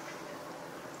 certainly.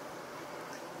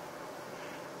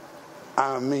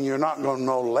 I mean, you're not going to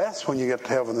know less when you get to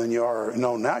heaven than you are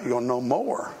know now. You're going to know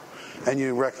more. And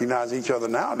you recognize each other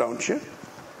now, don't you?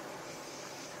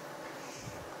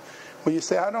 Well, you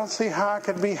say, I don't see how I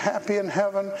could be happy in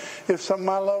heaven if some of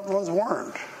my loved ones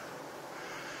weren't.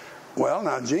 Well,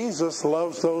 now, Jesus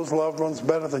loves those loved ones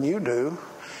better than you do.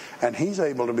 And he's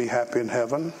able to be happy in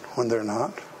heaven when they're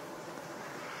not.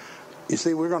 You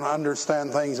see, we're going to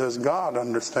understand things as God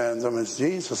understands them, as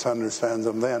Jesus understands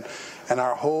them then. And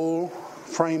our whole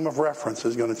frame of reference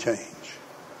is going to change.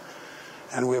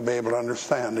 And we'll be able to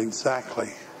understand exactly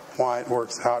why it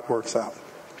works, how it works out.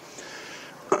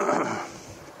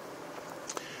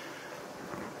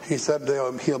 He said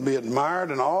he'll be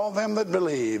admired in all them that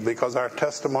believe, because our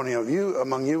testimony of you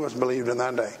among you was believed in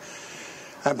that day.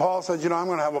 And Paul said, I'm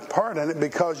going to have a part in it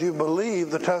because you believe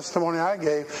the testimony I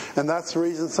gave. And that's the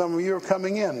reason some of you are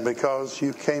coming in, because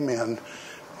you came in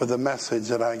with the message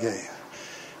that I gave.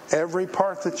 Every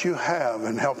part that you have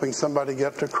in helping somebody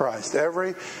get to Christ,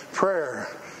 every prayer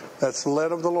that's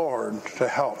led of the Lord to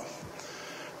help.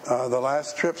 The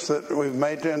last trips that we've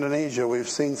made to Indonesia, we've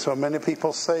seen so many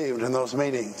people saved in those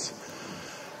meetings.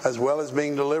 As well as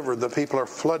being delivered, the people are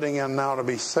flooding in now to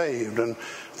be saved. And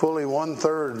fully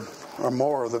 1/3 or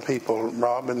more of the people,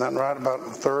 Rob, isn't that right? About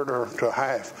 1/3 or to a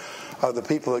half of the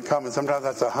people that come, and sometimes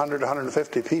that's 100,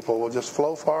 150 people, will just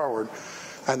flow forward.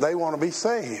 And they want to be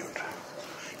saved.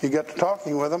 You get to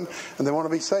talking with them, and they want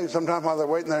to be saved. Sometimes while they're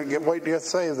waiting there to get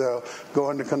saved, they'll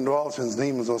go into convulsions.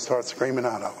 Demons will start screaming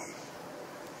out of them.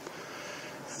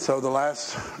 So the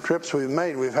last trips we've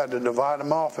made, we've had to divide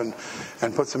them off and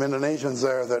put some Indonesians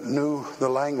there that knew the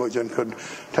language and could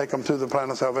take them through the plan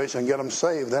of salvation and get them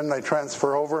saved. Then they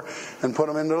transfer over and put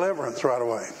them in deliverance right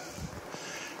away.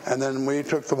 And then we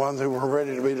took the ones who were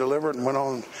ready to be delivered and went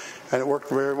on, and it worked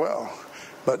very well.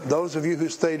 But those of you who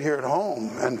stayed here at home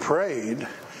and prayed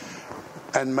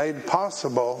and made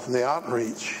possible the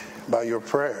outreach by your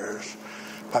prayers,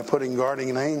 by putting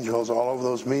guardian angels all over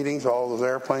those meetings, all those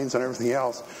airplanes and everything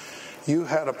else, you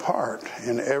had a part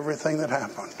in everything that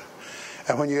happened.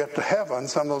 And when you get to heaven,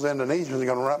 some of those Indonesians are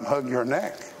going to run up and hug your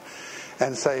neck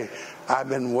and say, I've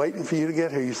been waiting for you to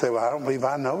get here. You say, well, I don't believe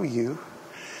I know you.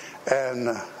 And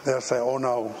they'll say, oh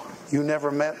no, you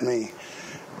never met me.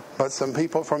 But some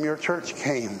people from your church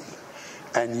came.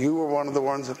 And you were one of the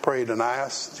ones that prayed. And I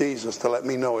asked Jesus to let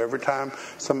me know every time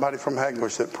somebody from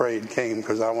Hagbush that prayed came,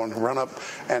 because I want to run up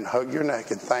and hug your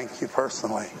neck and thank you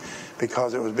personally.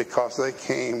 Because it was because they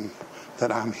came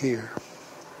that I'm here.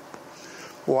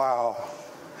 Wow.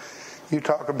 You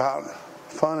talk about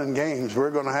fun and games.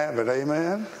 We're going to have it.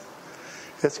 Amen?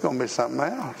 It's going to be something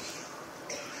else.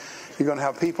 You're going to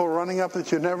have people running up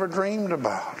that you never dreamed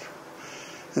about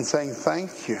and saying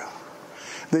thank you.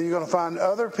 Then you're going to find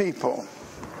other people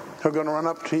who are going to run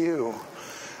up to you,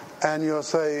 and you'll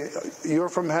say, you're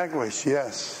from Hagbush?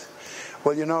 Yes.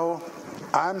 Well,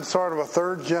 I'm sort of a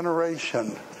third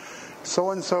generation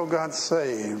so-and-so got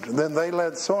saved. Then they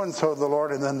led so-and-so to the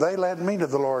Lord, and then they led me to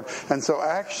the Lord. And so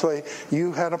actually,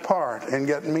 you had a part in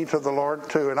getting me to the Lord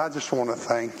too. And I just want to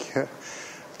thank you.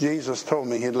 Jesus told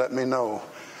me He'd let me know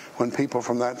when people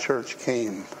from that church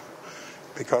came,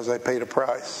 because they paid a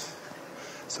price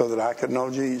so that I could know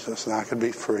Jesus and I could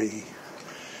be free.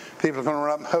 People are going to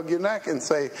run up and hug your neck and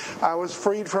say, I was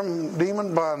freed from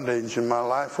demon bondage and my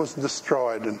life was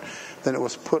destroyed, and then it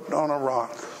was put on a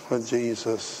rock with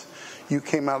Jesus. You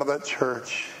came out of that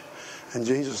church and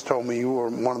Jesus told me you were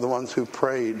one of the ones who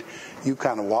prayed. You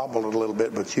kind of wobbled a little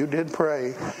bit, but you did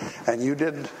pray, and you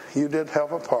did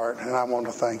help a part, and I want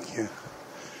to thank you.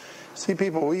 See,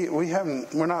 people, we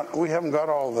haven't got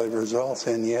all the results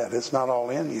in yet. It's not all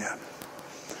in yet.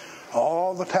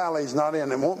 All the tally's not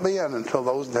in. It won't be in until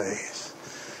those days.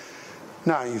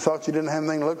 Now, you thought you didn't have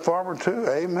anything to look forward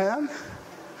to? Amen?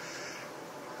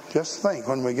 Just think,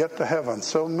 when we get to heaven,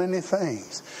 so many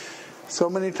things. So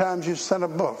many times you sent a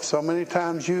book. So many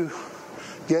times you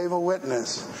gave a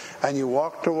witness. And you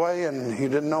walked away and you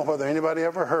didn't know whether anybody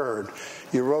ever heard.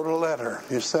 You wrote a letter.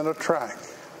 You sent a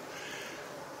tract.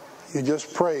 You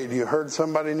just prayed. You heard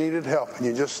somebody needed help. And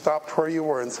you just stopped where you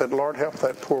were and said, Lord, help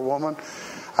that poor woman.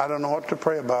 I don't know what to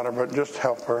pray about her, but just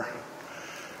help her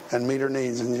and meet her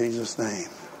needs in Jesus' name.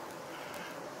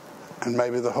 And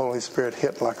maybe the Holy Spirit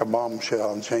hit like a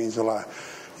bombshell and changed the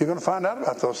life. You're going to find out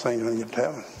about those things when you get to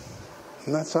heaven.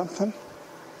 Isn't that something?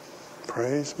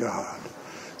 Praise God.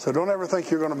 So don't ever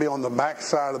think you're going to be on the back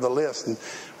side of the list and,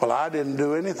 well, I didn't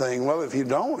do anything. Well, if you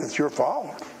don't, it's your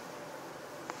fault.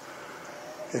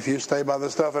 If you stay by the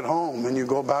stuff at home and you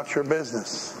go about your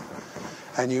business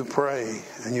and you pray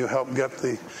and you help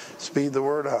speed the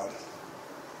word out,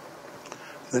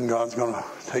 then God's going to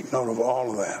take note of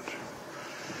all of that.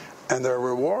 And there are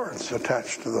rewards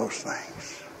attached to those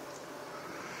things.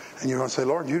 And you're going to say,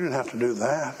 Lord, you didn't have to do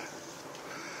that.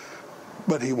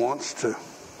 But He wants to.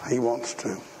 He wants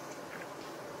to.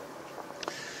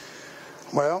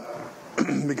 Well,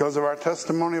 because of our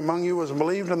testimony among you was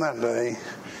believed in that day,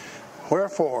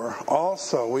 wherefore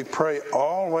also we pray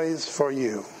always for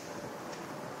you,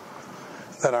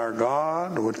 that our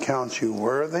God would count you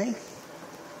worthy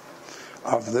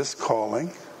of this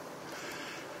calling,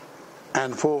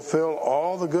 and fulfill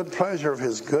all the good pleasure of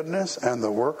His goodness and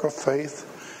the work of faith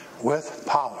with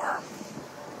power.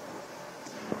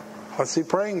 What's He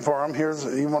praying for them?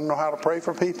 You want to know how to pray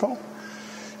for people?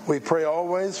 We pray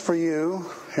always for you.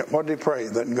 What did He pray?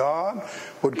 That God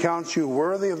would count you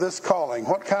worthy of this calling.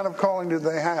 What kind of calling did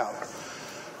they have?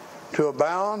 To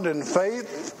abound in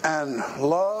faith and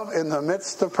love in the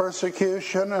midst of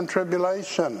persecution and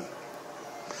tribulation.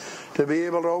 To be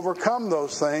able to overcome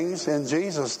those things in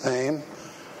Jesus' name,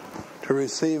 to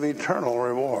receive eternal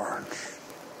rewards.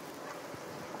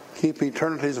 Keep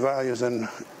eternity's values in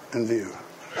view.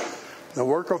 The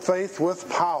work of faith with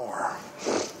power,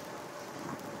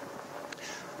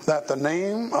 that the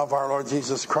name of our Lord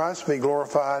Jesus Christ be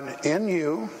glorified in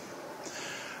you,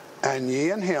 and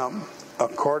ye in Him,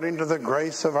 according to the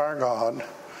grace of our God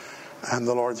and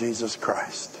the Lord Jesus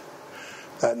Christ.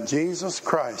 That Jesus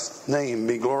Christ's name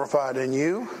be glorified in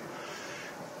you,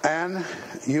 and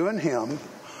you in Him,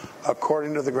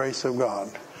 according to the grace of God.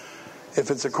 If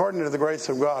it's according to the grace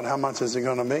of God, how much is it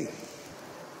going to be?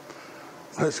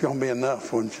 It's going to be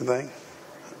enough, wouldn't you think?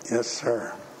 Yes,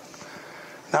 sir.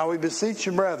 Now we beseech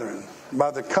you, brethren,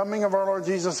 by the coming of our Lord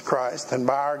Jesus Christ, and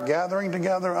by our gathering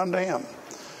together unto Him,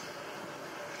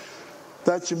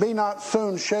 that you be not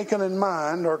soon shaken in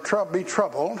mind, or be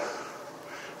troubled,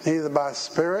 neither by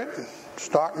spirit,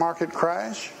 stock market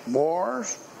crash,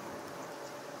 wars,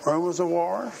 rumors of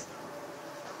wars.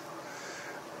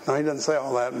 No, he doesn't say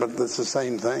all that, but it's the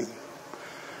same thing.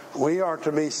 We are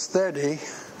to be steady,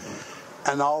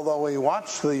 and although we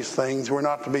watch these things, we're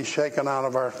not to be shaken out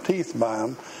of our teeth by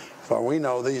them, for we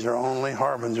know these are only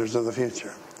harbingers of the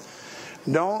future.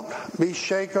 Don't be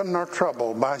shaken nor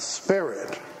troubled by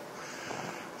spirit.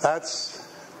 That's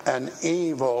an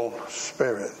evil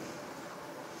spirit.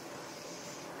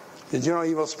 Did you know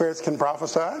evil spirits can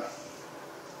prophesy? Are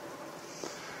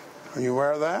you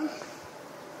aware of that?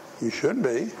 You should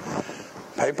be.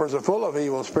 Papers are full of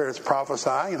evil spirits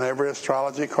prophesying in every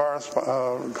astrology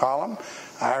column.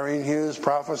 Irene Hughes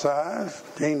prophesies.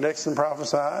 Jean Dixon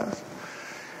prophesies.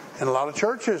 In a lot of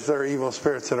churches, there are evil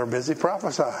spirits that are busy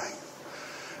prophesying.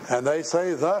 And they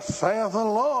say, thus saith the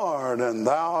Lord, and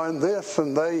thou and this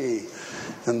and they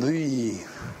and thee.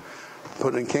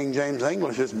 Put in King James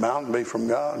English, it's bound to be from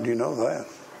God. Do you know that?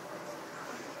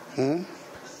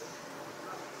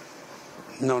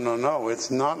 No. It's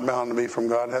not bound to be from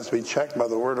God. It has to be checked by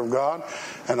the Word of God.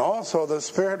 And also the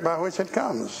Spirit by which it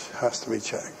comes has to be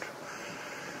checked.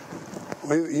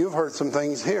 You've heard some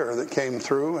things here that came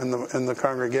through in the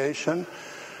congregation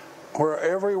where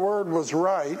every word was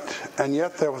right, and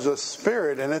yet there was a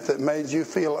spirit in it that made you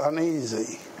feel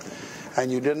uneasy,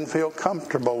 and you didn't feel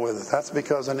comfortable with it. That's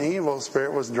because an evil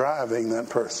spirit was driving that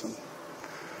person.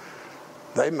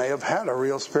 They may have had a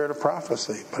real spirit of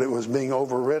prophecy, but it was being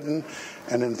overridden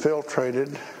and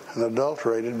infiltrated and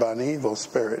adulterated by an evil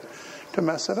spirit to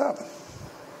mess it up.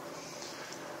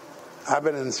 I've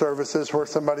been in services where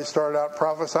somebody started out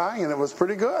prophesying and it was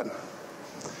pretty good.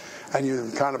 And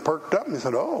you kind of perked up and you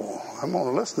said, oh, I'm going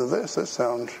to listen to this. This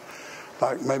sounds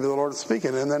like maybe the Lord is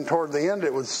speaking. And then toward the end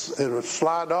it would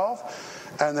slide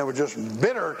off, and there was just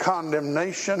bitter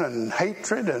condemnation and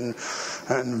hatred and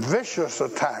vicious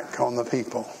attack on the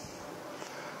people.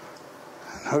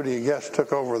 And who do you guess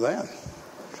took over then?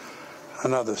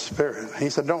 Another spirit. He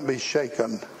said, don't be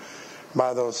shaken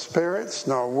by those spirits,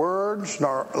 nor words,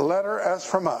 nor letter as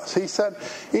from us. He said,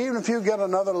 even if you get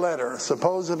another letter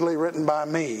supposedly written by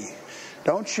me,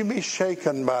 don't you be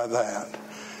shaken by that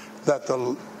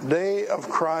the day of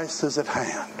Christ is at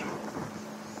hand.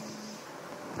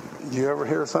 Do you ever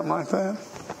hear something like that?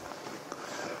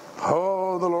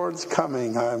 Oh, the Lord's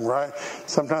coming. I'm right.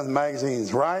 Sometimes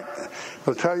magazines, right,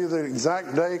 will tell you the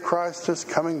exact day Christ is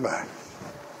coming back.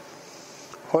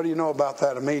 What do you know about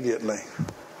that immediately?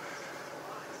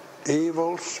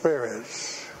 Evil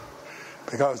spirits.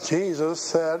 Because Jesus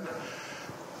said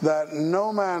that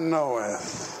no man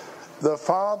knoweth. The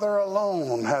Father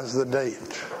alone has the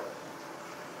date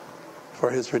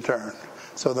for his return.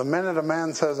 So the minute a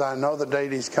man says, I know the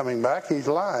date he's coming back, he's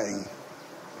lying.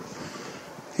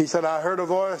 He said, I heard a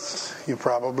voice. You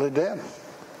probably did.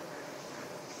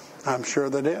 I'm sure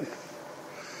they did.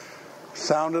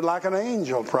 Sounded like an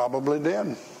angel, probably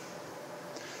did.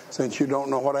 Since you don't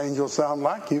know what angels sound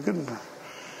like,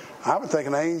 I would think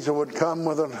an angel would come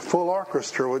with a full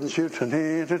orchestra, wouldn't you? With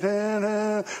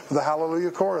the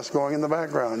hallelujah chorus going in the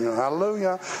background.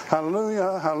 Hallelujah,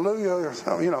 hallelujah, hallelujah. Or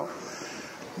something,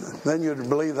 Then you'd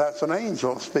believe that's an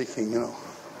angel speaking,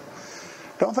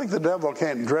 Don't think the devil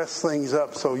can't dress things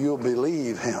up so you'll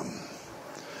believe him.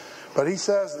 But he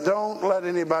says, don't let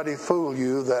anybody fool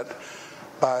you that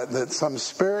some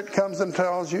spirit comes and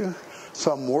tells you,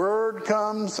 some word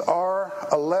comes, or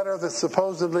a letter that's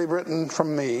supposedly written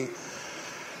from me,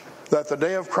 that the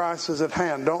day of Christ is at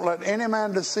hand. Don't let any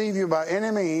man deceive you by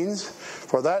any means,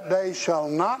 for that day shall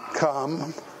not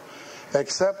come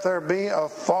except there be a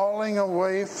falling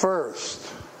away first,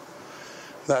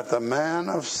 that the man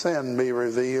of sin be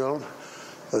revealed,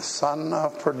 the son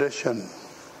of perdition.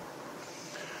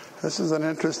 This is an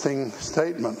interesting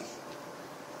statement.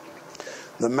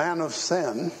 The man of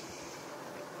sin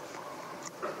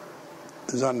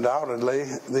is undoubtedly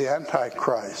the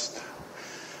Antichrist.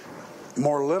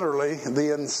 More literally,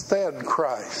 the instead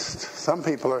Christ. Some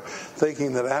people are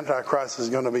thinking that Antichrist is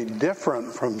going to be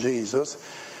different from Jesus.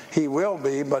 He will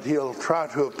be, but he'll try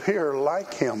to appear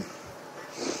like him,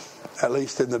 at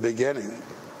least in the beginning.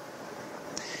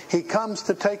 He comes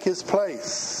to take his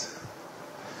place.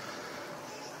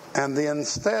 And the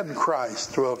instead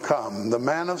Christ will come, the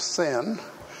man of sin,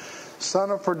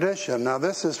 son of perdition. Now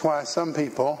this is why some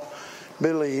people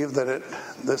believe that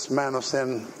this man of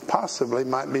sin possibly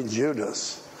might be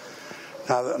Judas.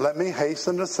 Now let me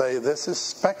hasten to say this is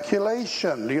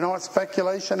speculation. Do you know what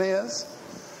speculation is?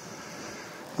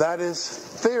 That is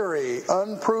theory,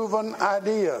 unproven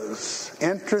ideas.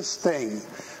 Interesting.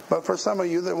 But for some of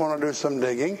you that want to do some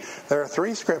digging, there are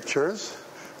 3 scriptures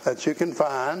that you can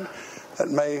find that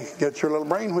may get your little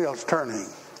brain wheels turning.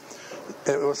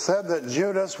 It was said that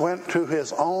Judas went to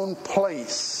his own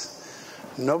place.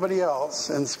 Nobody else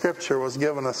in Scripture was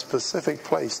given a specific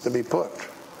place to be put.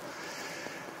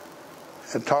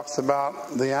 It talks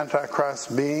about the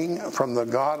Antichrist being from the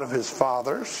God of his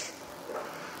fathers,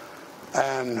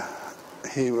 and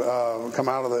he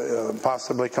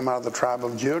possibly come out of the tribe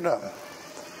of Judah.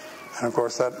 And of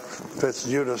course that fits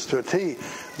Judas to a T.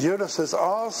 Judas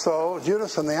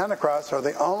and the Antichrist are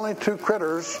the only 2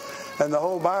 critters in the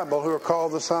whole Bible who are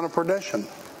called the son of perdition.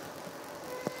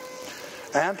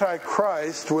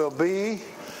 Antichrist will be,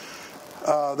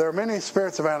 there are many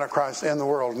spirits of Antichrist in the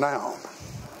world now.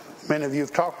 Many of you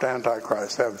have talked to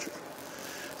Antichrist, haven't you?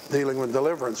 Dealing with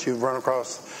deliverance, you've run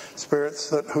across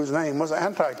spirits whose name was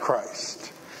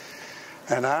Antichrist.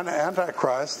 And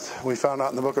Antichrist, we found out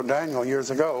in the book of Daniel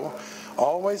years ago,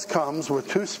 always comes with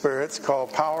 2 spirits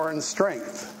called power and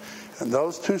strength. And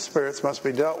those 2 spirits must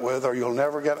be dealt with, or you'll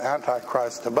never get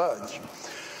Antichrist to budge.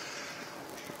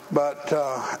 But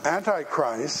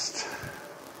Antichrist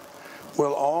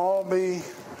will all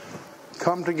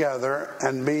come together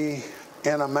and be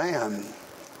in a man,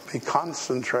 be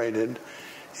concentrated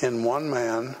in one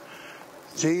man.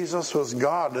 Jesus was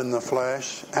God in the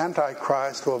flesh.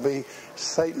 Antichrist will be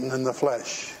Satan in the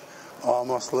flesh,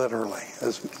 almost literally,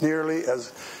 as nearly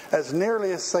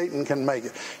as Satan can make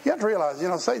it. You have to realize,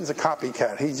 Satan's a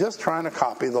copycat. He's just trying to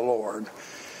copy the Lord.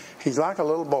 He's like a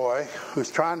little boy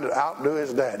who's trying to outdo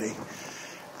his daddy,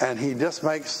 and he just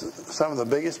makes some of the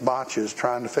biggest botches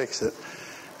trying to fix it.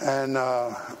 And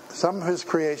some of his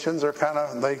creations are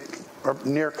they are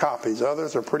near copies.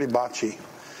 Others are pretty botchy.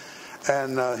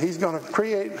 And he's going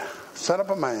to set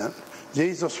up a man.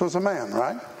 Jesus was a man,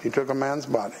 right? He took a man's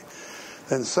body.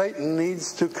 Then Satan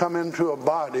needs to come into a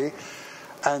body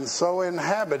and so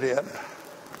inhabit it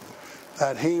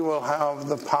that he will have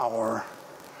the power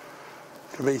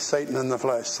to be Satan in the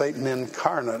flesh. Satan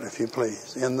incarnate, if you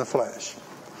please, in the flesh.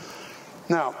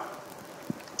 Now,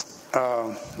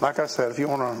 like I said, if you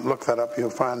want to look that up, you'll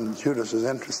find Judas is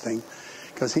interesting,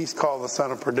 because he's called the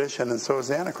son of perdition, and so is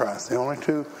the Antichrist. The only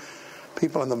two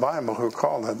people in the Bible who are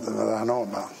called that I know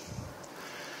about.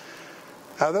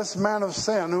 Now, this man of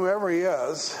sin, whoever he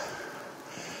is,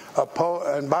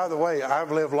 and by the way,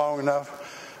 I've lived long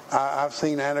enough. I've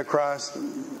seen Antichrist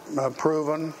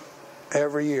proven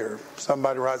every year.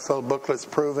 Somebody writes little booklets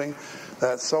proving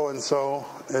that so-and-so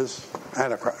is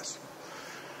Antichrist.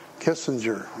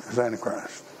 Kissinger is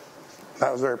Antichrist.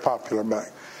 That was very popular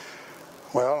back.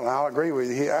 Well, I'll agree with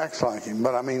you. He acts like him.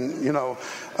 But I mean,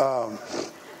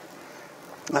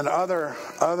 and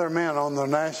other men on the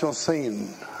national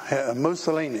scene,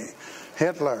 Mussolini,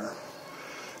 Hitler,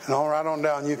 and all right on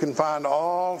down. You can find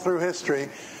all through history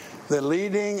the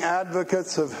leading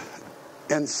advocates of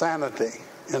insanity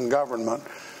in government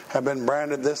have been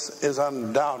branded, this is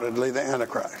undoubtedly the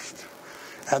Antichrist.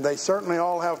 And they certainly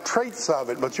all have traits of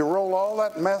it, but you roll all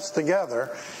that mess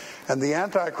together, and the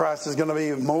Antichrist is going to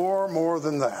be more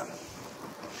than that.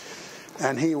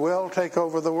 And he will take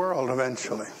over the world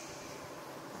eventually.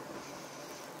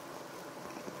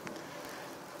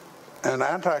 And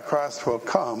Antichrist will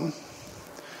come.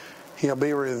 He'll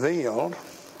be revealed.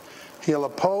 He'll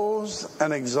oppose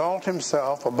and exalt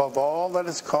himself above all that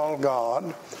is called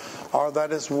God or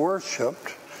that is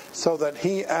worshipped, so that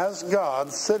he as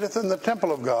God sitteth in the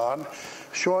temple of God,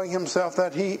 showing himself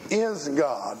that he is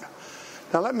God.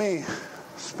 Now let me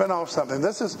spin off something.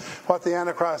 This is what the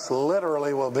Antichrist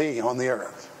literally will be on the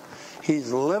earth.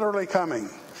 He's literally coming.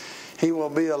 He will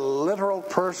be a literal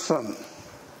person.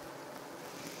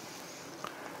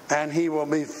 And he will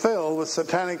be filled with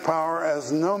satanic power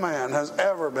as no man has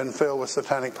ever been filled with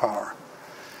satanic power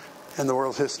in the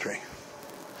world's history.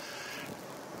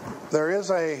 There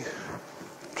is a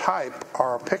type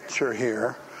or a picture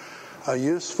here, a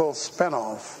useful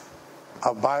spin-off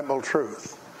of Bible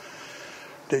truth.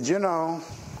 Did you know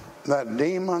that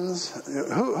demons...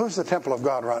 Who's the temple of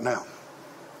God right now?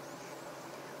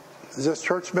 Is this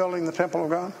church building the temple of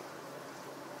God?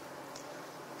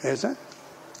 Is it?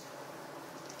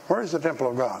 Where is the temple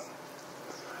of God?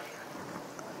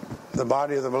 The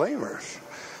body of the believers.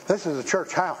 This is a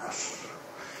church house.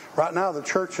 Right now the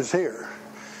church is here.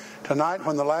 Tonight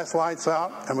when the last light's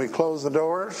out and we close the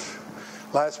doors,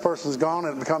 last person's gone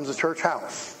and it becomes a church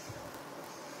house.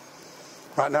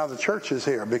 Right now the church is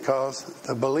here because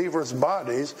the believers'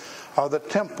 bodies are the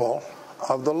temple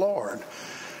of the Lord.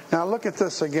 Now look at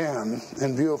this again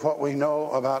in view of what we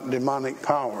know about demonic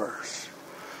powers.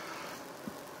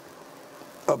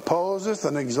 Opposeth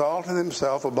and exalteth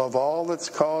himself above all that's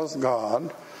caused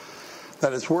God,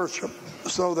 that is worship,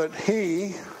 so that he,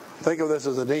 think of this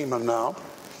as a demon now,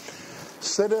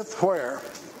 sitteth where?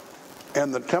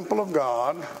 In the temple of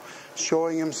God,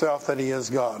 showing himself that he is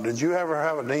God. Did you ever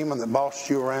have a demon that bossed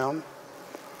you around?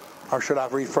 Or should I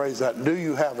rephrase that? Do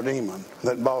you have a demon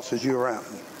that bosses you around?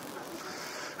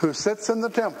 Who sits in the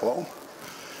temple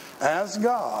as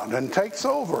God and takes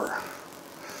over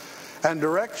and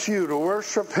directs you to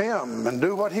worship him and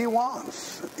do what he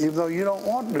wants, even though you don't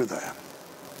want to do that.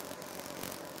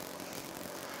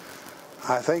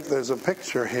 I think there's a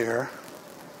picture here,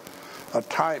 a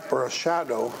type or a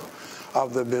shadow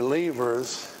of the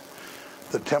believers,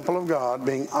 the temple of God,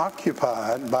 being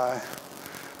occupied by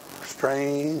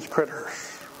strange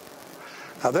critters.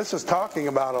 Now this is talking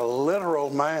about a literal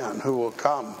man who will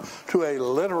come to a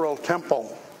literal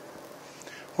temple,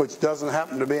 which doesn't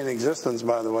happen to be in existence,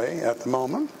 by the way, at the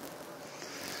moment.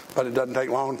 But it doesn't take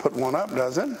long to put one up,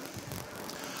 does it?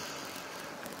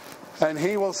 And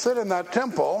he will sit in that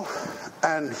temple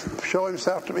and show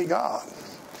himself to be God.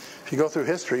 If you go through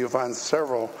history, you'll find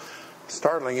several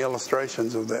startling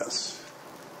illustrations of this.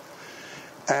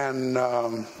 And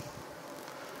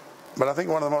but I think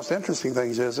one of the most interesting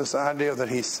things is this idea that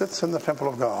he sits in the temple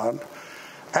of God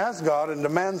as God and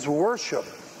demands worship.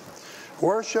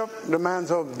 Worship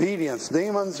demands obedience.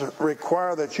 Demons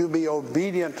require that you be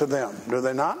obedient to them, do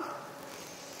they not?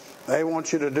 They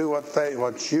want you to do what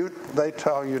they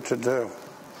tell you to do.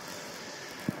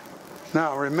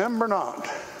 Now, remember not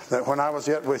that when I was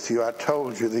yet with you, I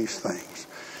told you these things.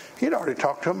 He'd already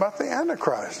talked to him about the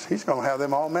Antichrist. He's going to have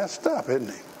them all messed up, isn't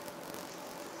he?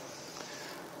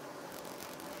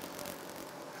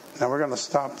 Now, we're going to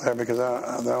stop there because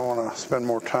I want to spend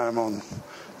more time on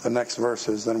the next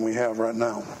verses than we have right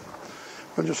now.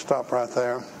 We'll just stop right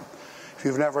there. If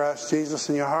you've never asked Jesus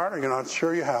in your heart, or you're not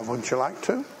sure you have, wouldn't you like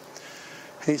to?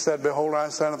 He said, behold, I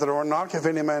stand at the door and knock. If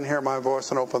any man hear my voice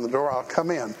and open the door, I'll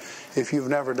come in. If you've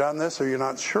never done this or you're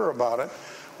not sure about it,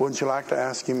 wouldn't you like to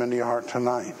ask him into your heart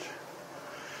tonight?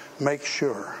 Make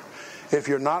sure. If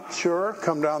you're not sure,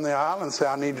 come down the aisle and say,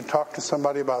 I need to talk to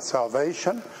somebody about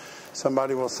salvation.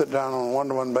 Somebody will sit down on a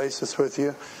one-to-one basis with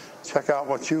you. Check out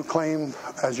what you claim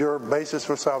as your basis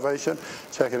for salvation.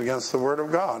 Check it against the Word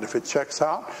of God. If it checks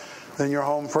out, then you're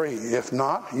home free. If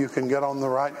not, you can get on the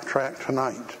right track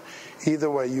tonight.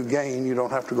 Either way you gain, you don't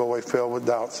have to go away filled with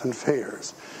doubts and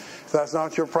fears. If that's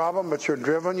not your problem, but you're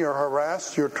driven, you're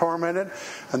harassed, you're tormented,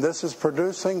 and this is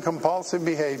producing compulsive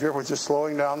behavior, which is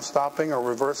slowing down, stopping, or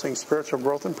reversing spiritual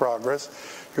growth and progress,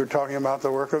 you're talking about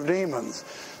the work of demons.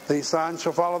 These signs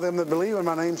shall follow them that believe in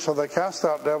my name, shall they cast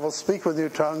out devils, speak with new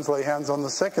tongues, lay hands on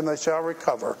the sick, and they shall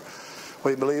recover.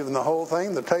 We believe in the whole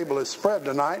thing. The table is spread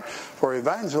tonight for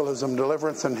evangelism,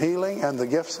 deliverance, and healing, and the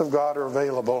gifts of God are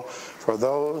available for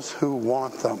those who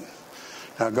want them.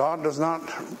 Now, God does not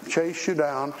chase you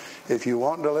down. If you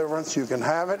want deliverance, you can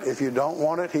have it. If you don't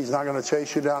want it, He's not going to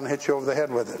chase you down and hit you over the head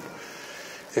with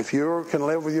it. If you can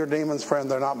live with your demons,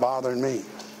 friend, they're not bothering me.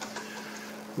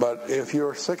 But if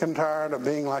you're sick and tired of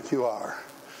being like you are,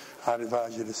 I'd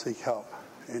advise you to seek help.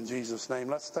 In Jesus' name,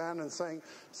 let's stand and sing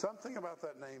something about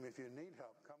that name if you need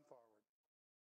help.